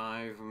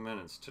 5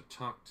 minutes to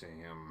talk to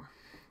him.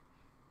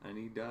 And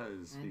he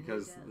does,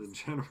 because the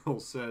general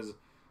says,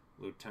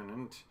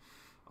 "Lieutenant,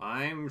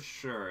 I'm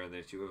sure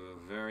that you have a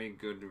very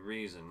good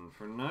reason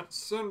for not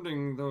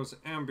sending those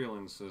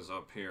ambulances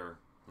up here."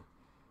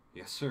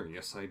 "Yes, sir,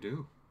 yes I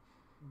do."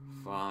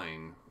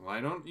 "Fine. Why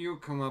don't you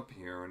come up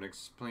here and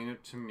explain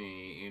it to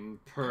me in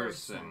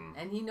person?"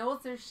 And he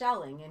knows they're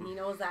shelling, and he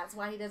knows that's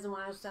why he doesn't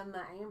want to send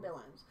the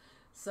ambulance.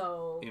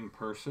 So... "In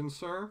person,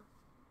 sir?"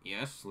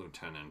 "Yes,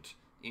 Lieutenant.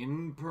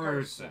 In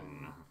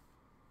person.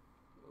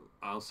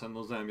 I'll send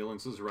those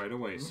ambulances right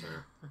away,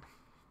 sir."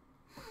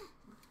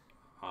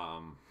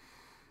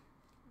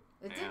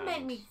 It did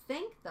make me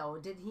think, though.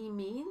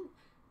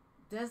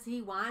 Does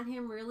he want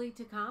him really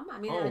to come? I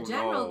mean, a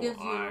general gives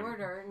you an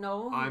order.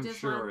 No, he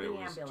just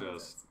wants the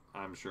ambulances.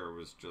 I'm sure it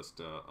was just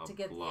a to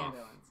get bluff. the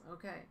ambulance.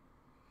 Okay.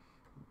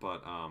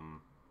 But,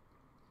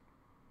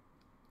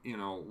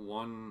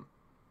 one...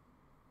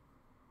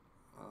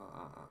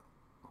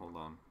 hold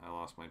on. I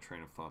lost my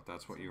train of thought.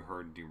 That's what you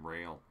heard,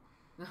 derail.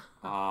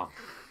 But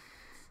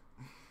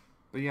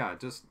yeah,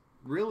 just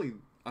really,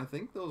 I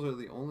think those are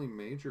the only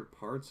major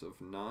parts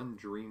of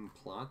non-dream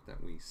plot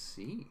that we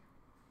see.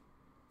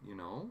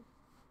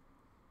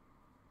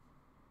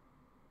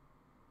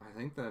 I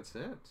think that's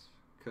it.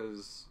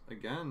 Because,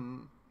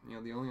 again,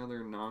 the only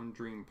other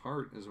non-dream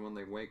part is when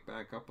they wake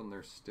back up and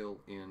they're still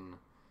in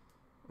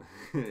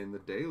the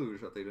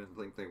deluge that they didn't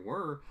think they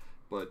were,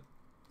 but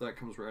that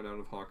comes right out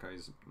of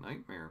Hawkeye's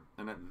nightmare.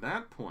 And at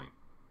that point,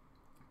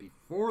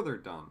 before they're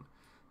done,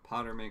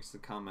 Potter makes the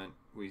comment,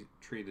 "We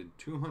treated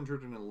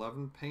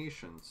 211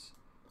 patients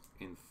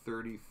in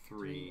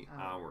 33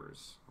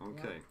 hours.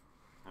 Okay. Yep.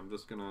 I'm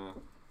just gonna...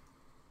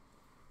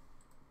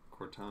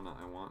 Cortana,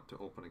 I want to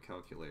open a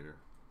calculator.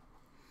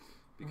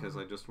 Because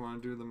I just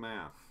want to do the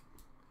math.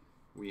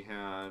 We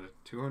had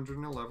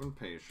 211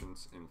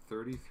 patients in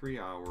 33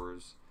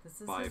 hours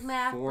by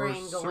 4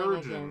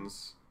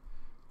 surgeons.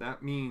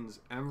 That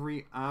means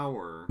every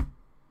hour,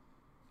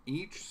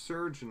 each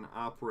surgeon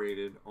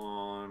operated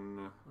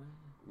on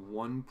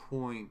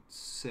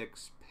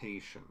 1.6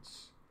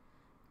 patients.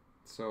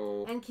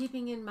 So, and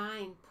keeping in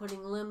mind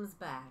putting limbs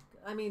back.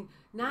 I mean,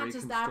 not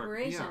just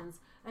operations.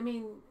 Yeah. I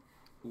mean,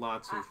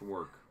 lots of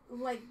work.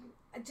 Like,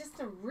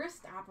 just a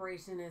wrist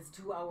operation is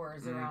 2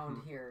 hours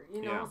around here.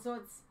 So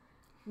it's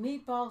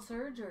meatball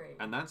surgery.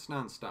 And that's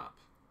nonstop.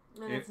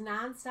 And it's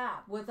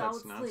nonstop without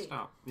sleep.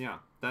 Nonstop. Yeah,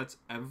 that's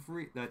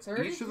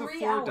each of the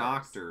 4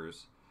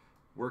 doctors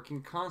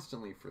working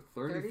constantly for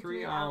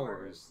 33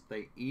 hours.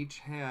 They each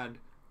had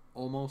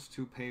almost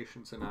 2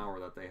 patients an hour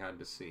that they had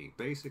to see.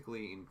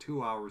 Basically, in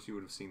 2 hours, you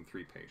would have seen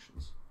 3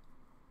 patients,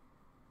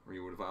 or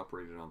you would have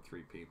operated on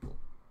 3 people.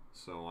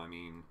 So, I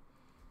mean,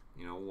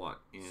 so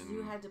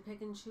you had to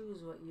pick and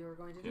choose what you were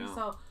going to do. Yeah.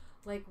 So,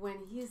 like,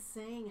 when he's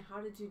saying,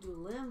 "How did you do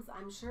limbs?"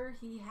 I'm sure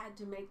he had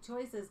to make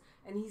choices,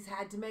 and he's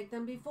had to make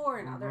them before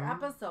in other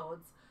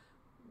episodes.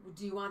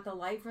 Do you want the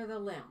life or the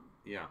limb?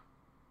 Yeah.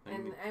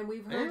 And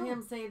we've heard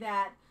him say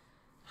that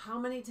how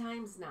many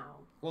times now?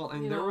 Well,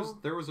 and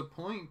there was a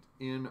point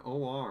in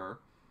OR,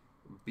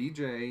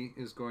 BJ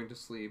is going to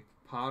sleep,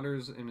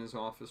 Potter's in his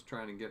office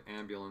trying to get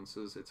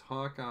ambulances. It's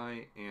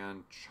Hawkeye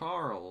and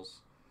Charles,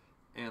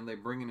 and they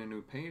bring in a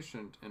new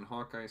patient, and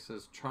Hawkeye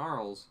says,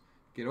 Charles,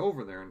 get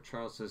over there. And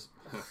Charles says,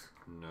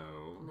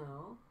 no.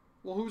 No.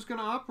 Well, who's going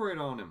to operate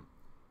on him?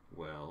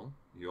 Well,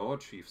 you're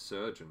chief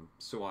surgeon,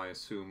 so I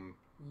assume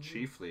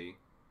chiefly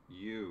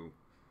you.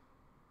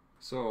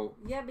 So...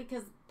 Yeah,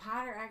 because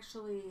Potter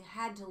actually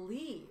had to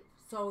leave.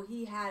 So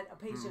he had a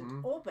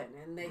patient open,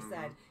 and they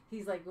said,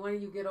 he's like, why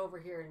don't you get over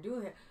here and do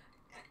it?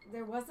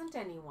 There wasn't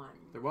anyone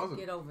to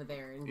get over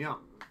there and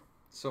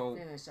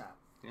finish up.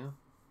 Yeah.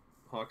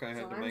 Hawkeye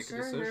had to make a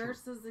decision.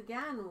 Nurses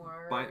again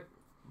were...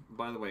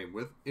 By the way,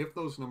 if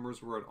those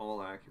numbers were at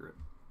all accurate,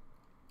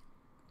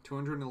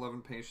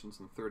 211 patients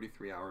in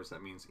 33 hours,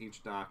 that means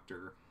each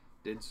doctor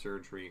did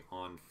surgery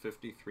on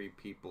 53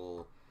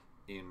 people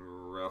in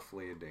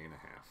roughly a day and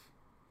a half.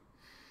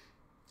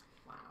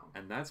 Wow.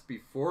 And that's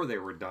before they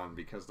were done,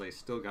 because they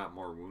still got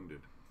more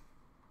wounded.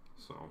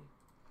 So,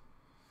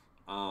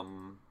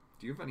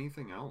 do you have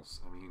anything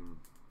else? I mean,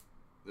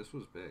 this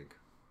was big.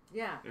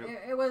 Yeah,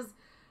 it was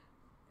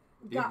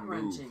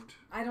gut-wrenching.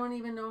 I don't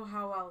even know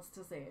how else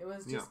to say it. It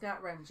was just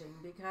gut-wrenching,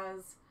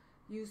 because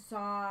you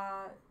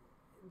saw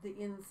the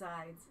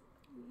insides.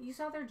 You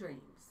saw their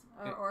dreams,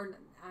 or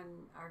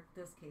in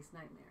this case,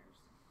 nightmares,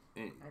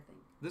 I think.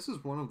 This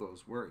is one of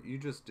those where you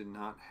just did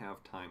not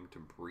have time to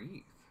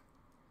breathe.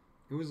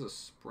 It was a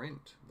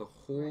sprint. The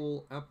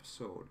whole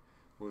episode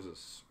was a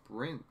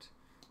sprint.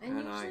 And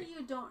usually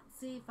you don't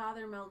see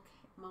Father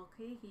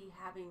Mulcahy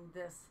having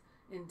this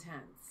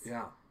intense.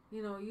 Yeah.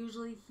 You know,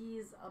 usually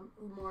he's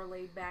a more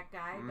laid-back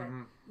guy, but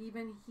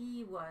even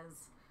he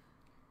was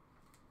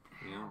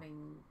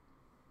having...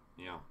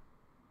 Yeah.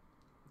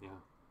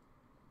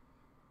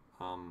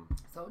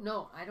 So,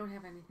 no, I don't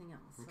have anything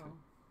else. Okay.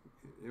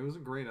 So. It was a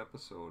great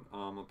episode.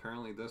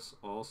 Apparently this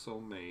also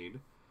made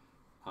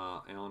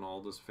Alan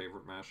Alda's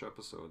favorite MASH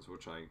episodes,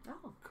 which I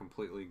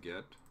completely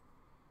get.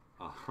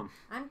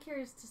 I'm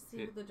curious to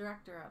see who the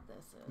director of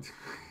this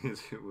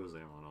is. It was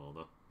Alan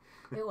Alda.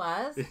 It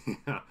was?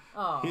 Yeah.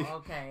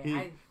 Oh,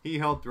 okay. He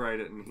helped write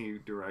it and he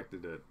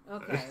directed it.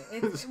 Okay.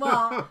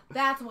 Well,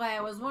 that's why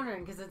I was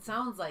wondering, because it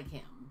sounds like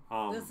him.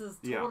 This is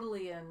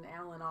totally an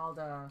Alan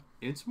Alda.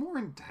 It's more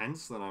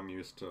intense than I'm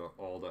used to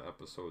Alda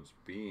episodes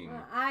being.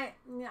 I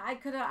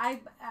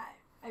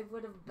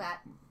would have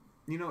bet.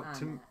 You know,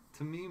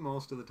 to me,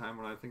 most of the time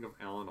when I think of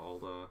Alan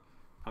Alda,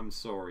 I'm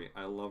sorry,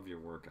 I love your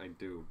work, I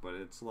do, but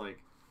it's like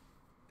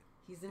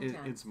he's intense.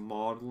 It's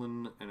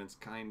maudlin and it's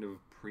kind of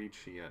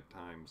preachy at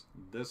times.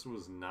 This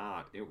was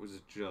not. It was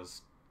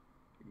just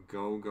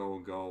go, go,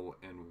 go,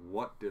 and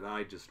what did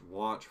I just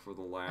watch for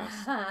the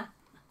last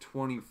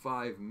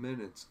 25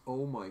 minutes?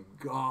 Oh my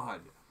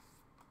god.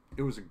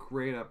 It was a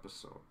great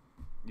episode.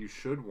 You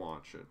should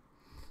watch it.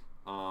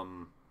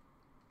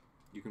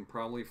 You can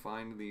probably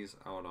find these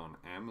out on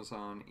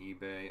Amazon,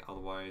 eBay.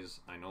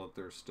 Otherwise, I know that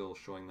they're still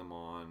showing them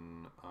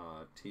on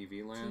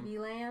TV Land. TV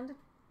Land.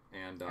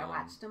 And I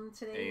watched them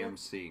today.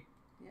 AMC.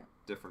 Yep.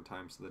 Different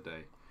times of the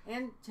day.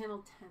 And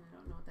Channel 10. I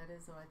don't know what that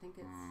is, though. I think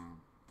it's...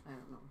 I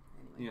don't know.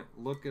 Anyway.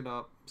 Yeah, look it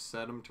up.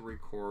 Set them to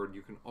record.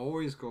 You can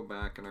always go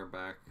back in our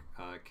back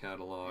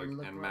catalog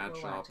and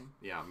match up.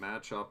 Yeah,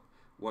 match up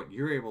what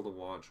you're able to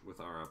watch with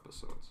our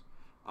episodes.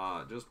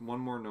 Just one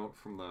more note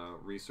from the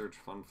research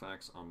fun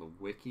facts on the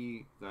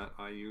wiki that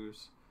I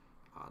use.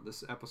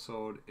 This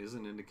episode is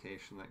an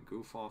indication that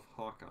Goof Off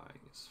Hawkeye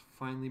is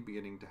finally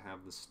beginning to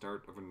have the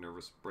start of a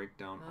nervous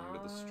breakdown under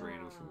the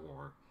strain of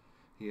war.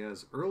 He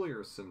has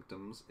earlier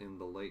symptoms in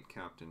the late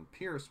Captain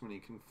Pierce when he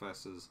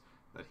confesses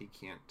that he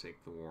can't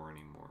take the war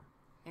anymore.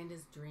 And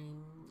his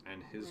dream.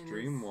 And his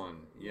dream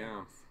one,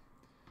 yeah.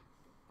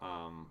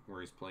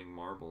 Where he's playing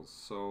marbles.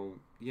 So,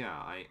 yeah,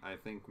 I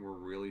think we're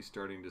really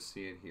starting to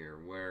see it here,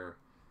 where,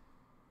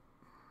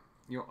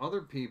 you know,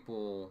 other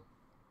people,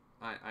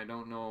 I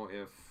don't know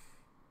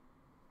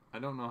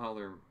how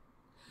their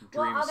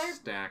dreams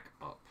stack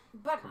up.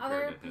 But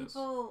other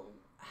people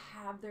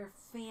have their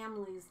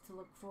families to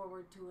look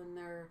forward to,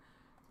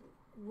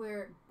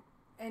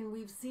 and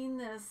we've seen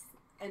this,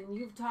 and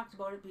you've talked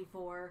about it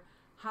before,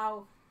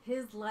 how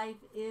his life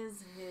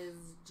is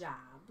his job.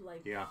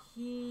 Like,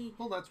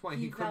 well, that's why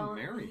he couldn't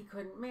marry. He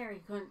couldn't marry. He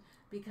couldn't,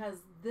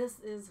 because this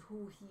is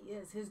who he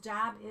is. His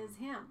job is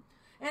him.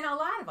 And a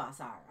lot of us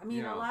are. I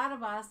mean, a lot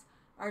of us,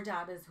 our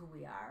job is who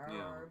we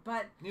are.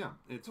 But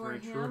it's very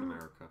true in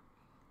America.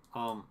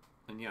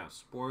 And yeah,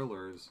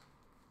 spoilers,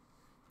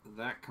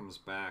 that comes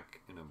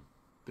back in a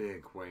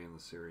big way in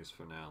the series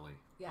finale.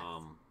 Yes.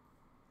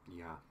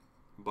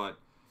 But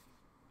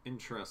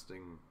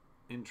interesting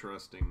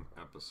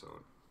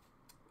episode.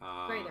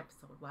 Great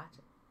episode. Watch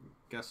it.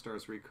 Guest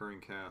stars recurring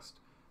cast: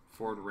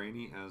 Ford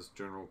Rainey as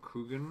General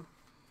Coogan.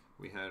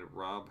 We had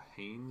Rob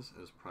Haynes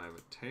as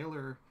Private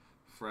Taylor,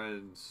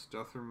 Fred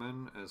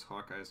Stutherman as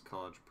Hawkeye's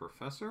college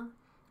professor,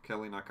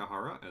 Kelly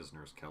Nakahara as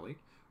Nurse Kelly,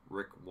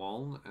 Rick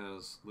Waln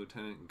as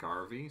Lieutenant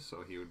Garvey,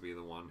 so he would be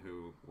the one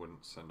who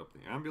wouldn't send up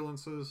the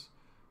ambulances,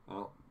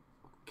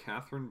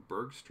 Catherine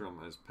Bergstrom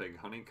as Peg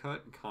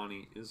Honeycutt,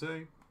 Connie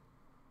Izze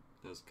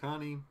as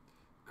Connie,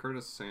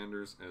 Curtis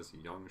Sanders as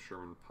young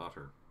Sherman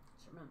Potter.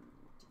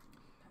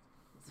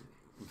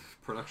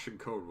 Production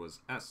code was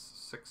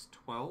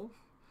S612.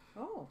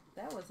 Oh,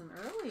 that was an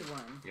early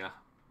one. Yeah.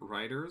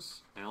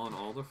 Writers, Alan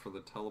Alda for the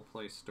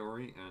teleplay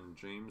story, and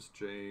James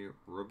J.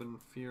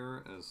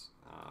 Rubenfier as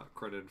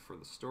credited for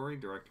the story.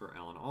 Director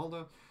Alan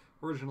Alda.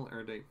 Original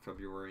air date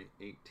February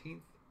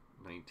 18th,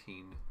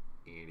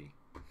 1980.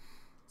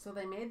 So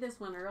they made this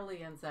one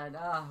early and said,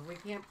 we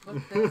can't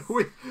put this...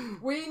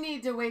 we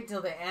need to wait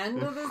till the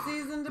end of the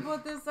season to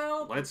put this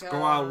out. Let's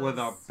go out with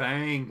a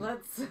bang.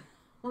 Let's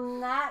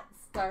not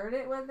start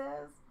it with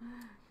this.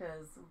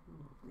 Because,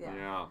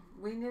 yeah,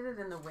 we need it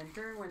in the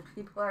winter when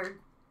people are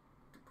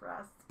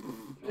depressed.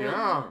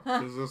 Yeah,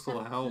 because this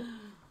will help.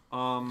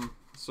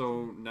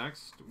 So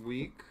next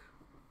week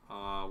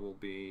will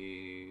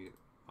be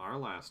our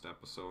last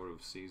episode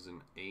of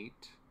season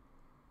 8.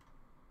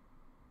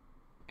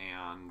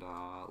 And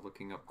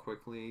looking up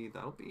quickly,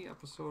 that'll be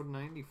episode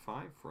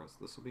 95 for us.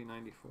 This will be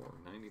 94,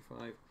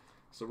 95.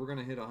 So we're going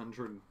to hit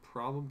 100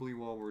 probably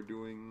while we're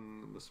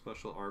doing the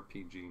special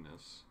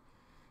RPG-ness.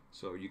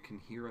 So you can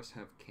hear us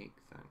have cake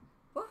then.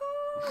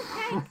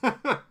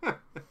 Woohoo! Cake!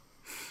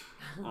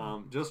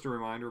 Just a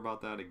reminder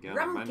about that again.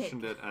 Rum I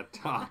mentioned cake. it at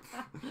top.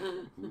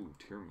 Ooh,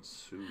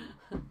 tiramisu.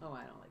 Oh,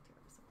 I don't like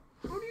tiramisu.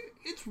 How do you,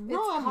 it's rum.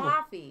 It's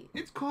coffee.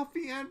 It's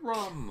coffee and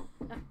rum.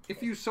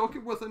 If you soak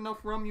it with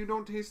enough rum, you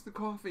don't taste the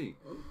coffee.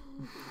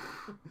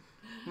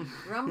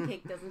 Rum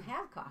cake doesn't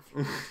have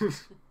coffee.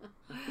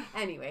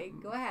 Anyway,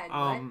 go ahead.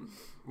 Tell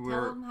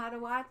them how to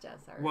watch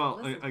us.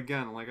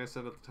 Again, like I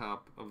said at the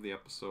top of the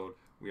episode,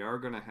 we are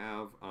going to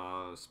have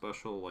a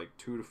special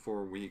 2 to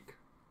 4 week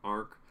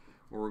arc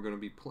where we're going to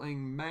be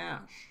playing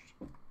MASH.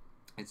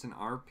 It's an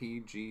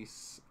RPG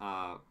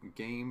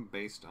game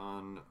based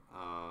on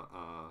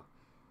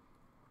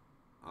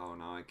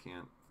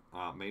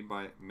made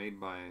by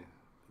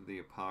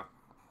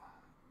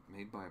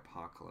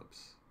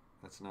Apocalypse.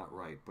 That's not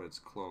right, but it's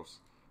close.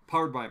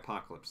 Powered by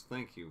Apocalypse.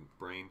 Thank you,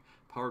 brain.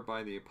 Powered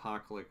by the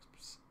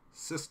Apocalypse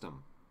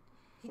system.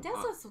 He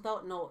does this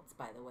without notes,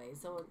 by the way,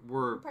 so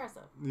we're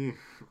impressive.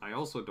 I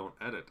also don't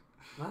edit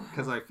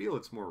because I feel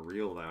it's more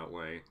real that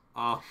way.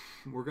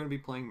 We're going to be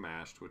playing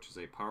MASH, which is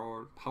a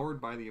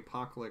powered by the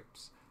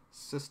Apocalypse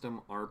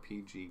system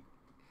RPG,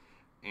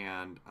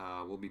 and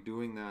we'll be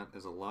doing that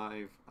as a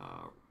live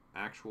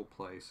actual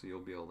play, so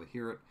you'll be able to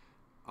hear it.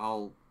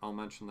 I'll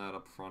mention that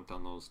up front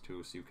on those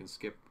two, so you can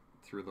skip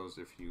through those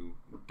if you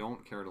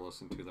don't care to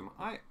listen to them.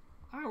 I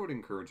would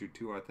encourage you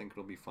to. I think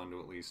it'll be fun to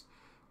at least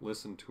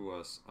listen to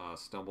us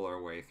stumble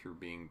our way through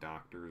being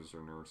doctors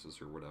or nurses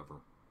or whatever.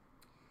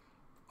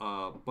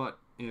 But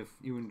if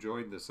you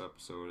enjoyed this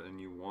episode and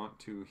you want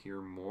to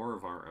hear more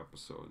of our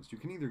episodes, you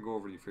can either go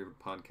over to your favorite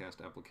podcast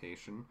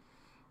application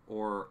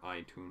or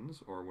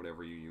iTunes or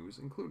whatever you use,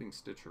 including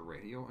Stitcher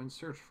Radio, and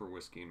search for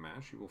Whiskey and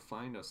Mash. You will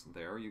find us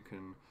there. You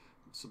can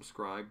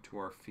subscribe to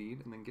our feed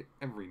and then get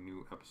every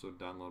new episode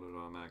downloaded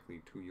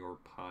automatically to your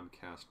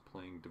podcast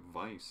playing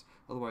device.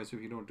 Otherwise,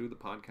 if you don't do the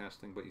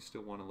podcasting but you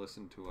still want to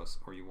listen to us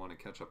or you want to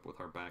catch up with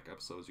our back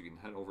episodes, you can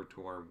head over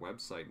to our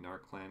website,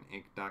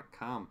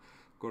 narclaninc.com.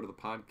 Go to the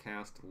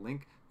podcast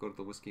link, go to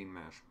the Whiskey and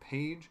Mash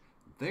page.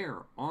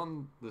 There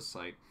on the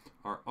site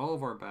are all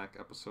of our back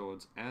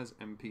episodes as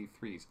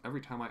MP3s. Every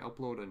time I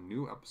upload a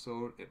new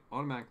episode, it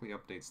automatically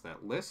updates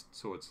that list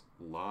so it's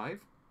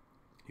live.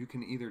 You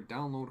can either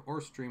download or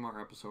stream our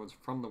episodes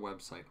from the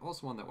website.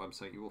 Also on that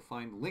website, you will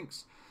find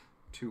links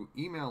to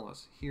email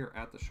us here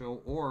at the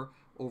show or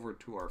over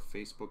to our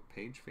Facebook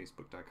page,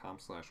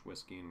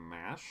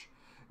 facebook.com/whiskeyandmash.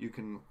 You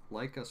can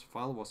like us,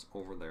 follow us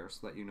over there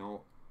so that you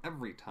know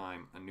every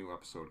time a new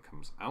episode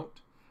comes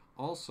out.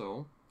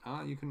 Also,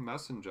 you can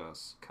message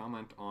us,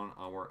 comment on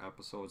our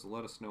episodes,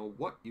 let us know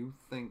what you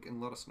think, and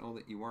let us know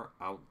that you are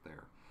out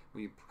there.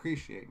 We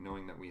appreciate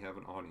knowing that we have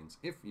an audience.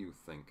 If you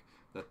think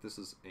that this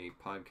is a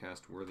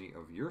podcast worthy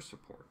of your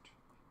support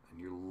and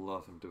your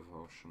love and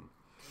devotion.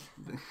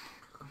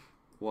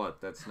 What?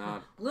 That's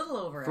not... Little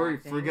over.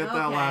 Forget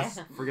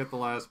the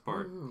last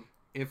part.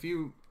 If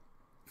you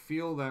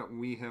feel that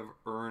we have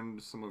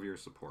earned some of your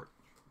support,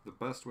 the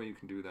best way you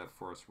can do that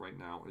for us right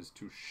now is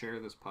to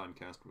share this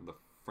podcast with a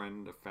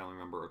friend, a family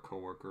member, a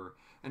coworker,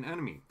 an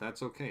enemy.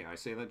 That's okay. I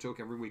say that joke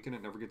every week and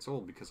it never gets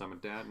old because I'm a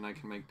dad and I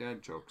can make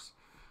dad jokes.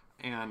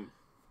 And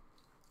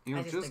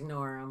I just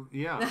ignore them.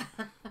 Yeah.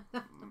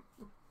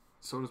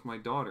 So does my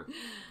daughter.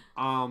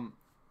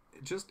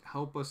 Just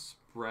help us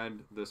spread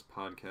this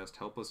podcast.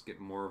 Help us get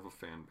more of a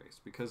fan base.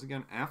 Because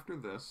again, after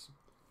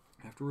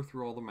we're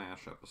through all the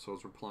MASH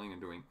episodes, we're planning on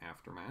doing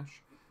After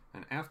MASH.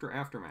 And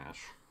after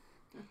MASH,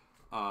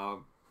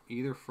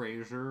 either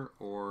Frasier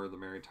or the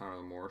Mary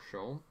Tyler Moore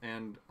Show.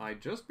 And I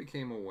just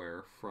became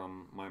aware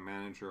from my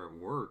manager at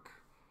work,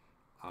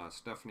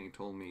 Stephanie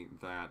told me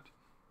that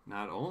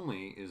not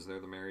only is there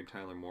the Mary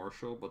Tyler Moore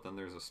Show, but then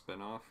there's a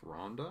spinoff,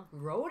 Rhoda.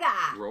 Rhoda.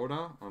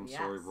 I'm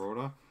sorry,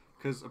 Rhoda.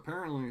 Because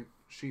apparently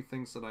she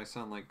thinks that I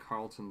sound like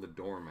Carlton the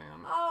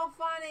doorman. Oh,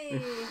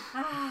 funny.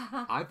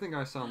 I think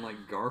I sound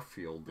like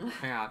Garfield the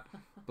cat,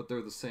 but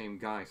they're the same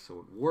guy, so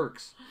it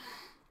works.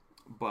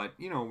 But,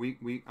 you know,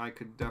 I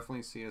could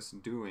definitely see us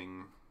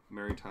doing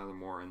Mary Tyler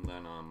Moore and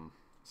then,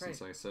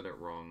 since I said it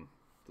wrong,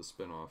 the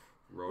spinoff,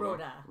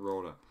 Rhoda.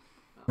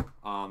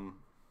 Oh.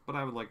 But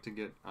I would like to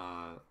get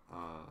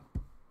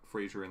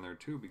Frasier in there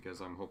too, because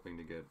I'm hoping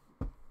to get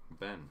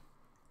Ben.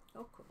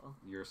 Oh, cool.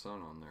 Your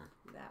son on there.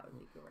 That would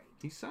be great.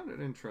 He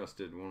sounded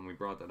interested when we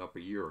brought that up a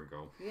year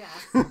ago.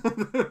 Yes.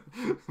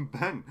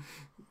 Ben,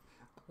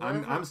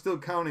 I'm still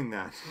counting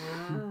that.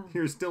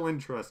 You're still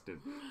interested.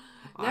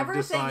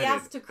 Never say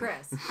yes to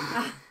Chris.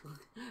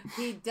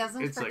 He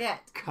doesn't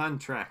forget. It's a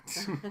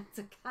contract. It's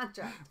a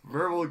contract.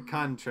 Verbal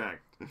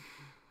contract.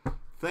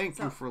 Thank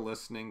you for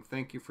listening.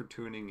 Thank you for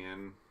tuning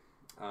in.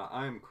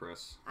 I am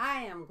Chris.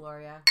 I am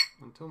Gloria.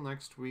 Until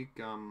next week,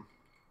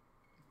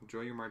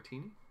 enjoy your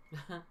martini.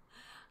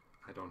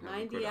 I don't have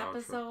 90 a good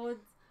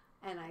episodes,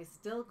 and I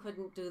still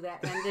couldn't do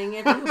that ending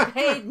if you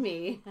paid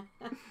me.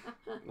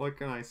 What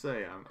can I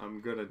say?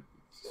 I'm good at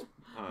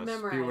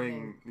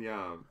Memorizing.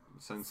 spewing,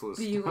 senseless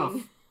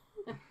stuff.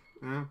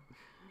 Yeah.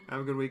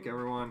 Have a good week,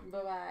 everyone.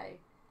 Bye-bye.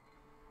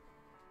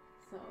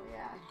 So,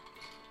 yeah.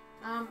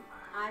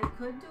 I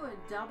could do a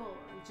double.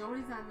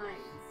 Jody's on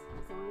nights.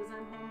 As long as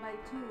I'm home by 2,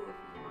 if you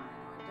want to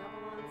do a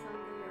double on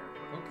Sunday,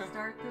 or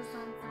start this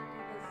on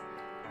Sunday, this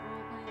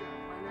role play, or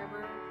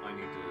whenever. I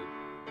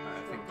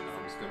think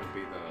Tom's going to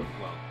be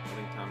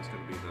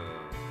the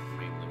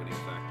main limiting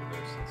factor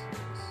there, since he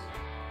was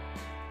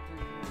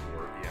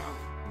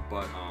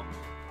But,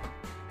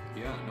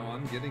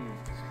 I'm getting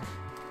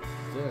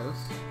this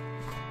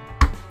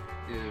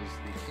is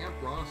the camp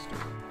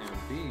roster, and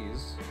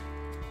these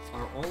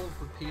are all of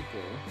the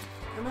people.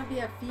 I'm going to be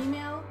a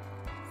female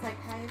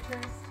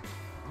psychiatrist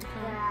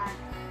that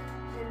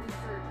can be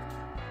surgeon.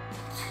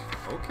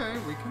 Okay,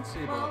 we can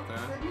see about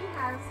that. Sydney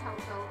has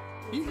helped out.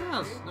 He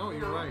has. No,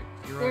 you're right.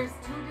 There's 2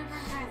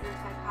 different kinds. There's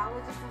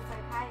psychologists and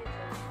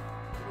psychiatrists.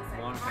 And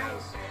the One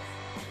has psychiatrist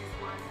is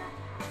one that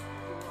has to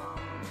do all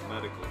the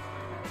medical training.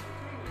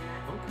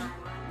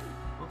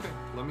 Okay,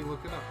 let me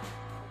look it up.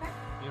 Okay.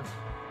 Yeah.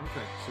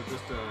 Okay, so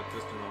just a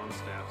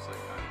non-staff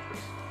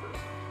psychiatrist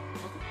person.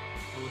 Okay,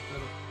 I'll look that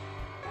up.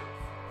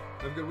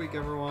 Have a good week,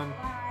 everyone.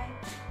 Bye.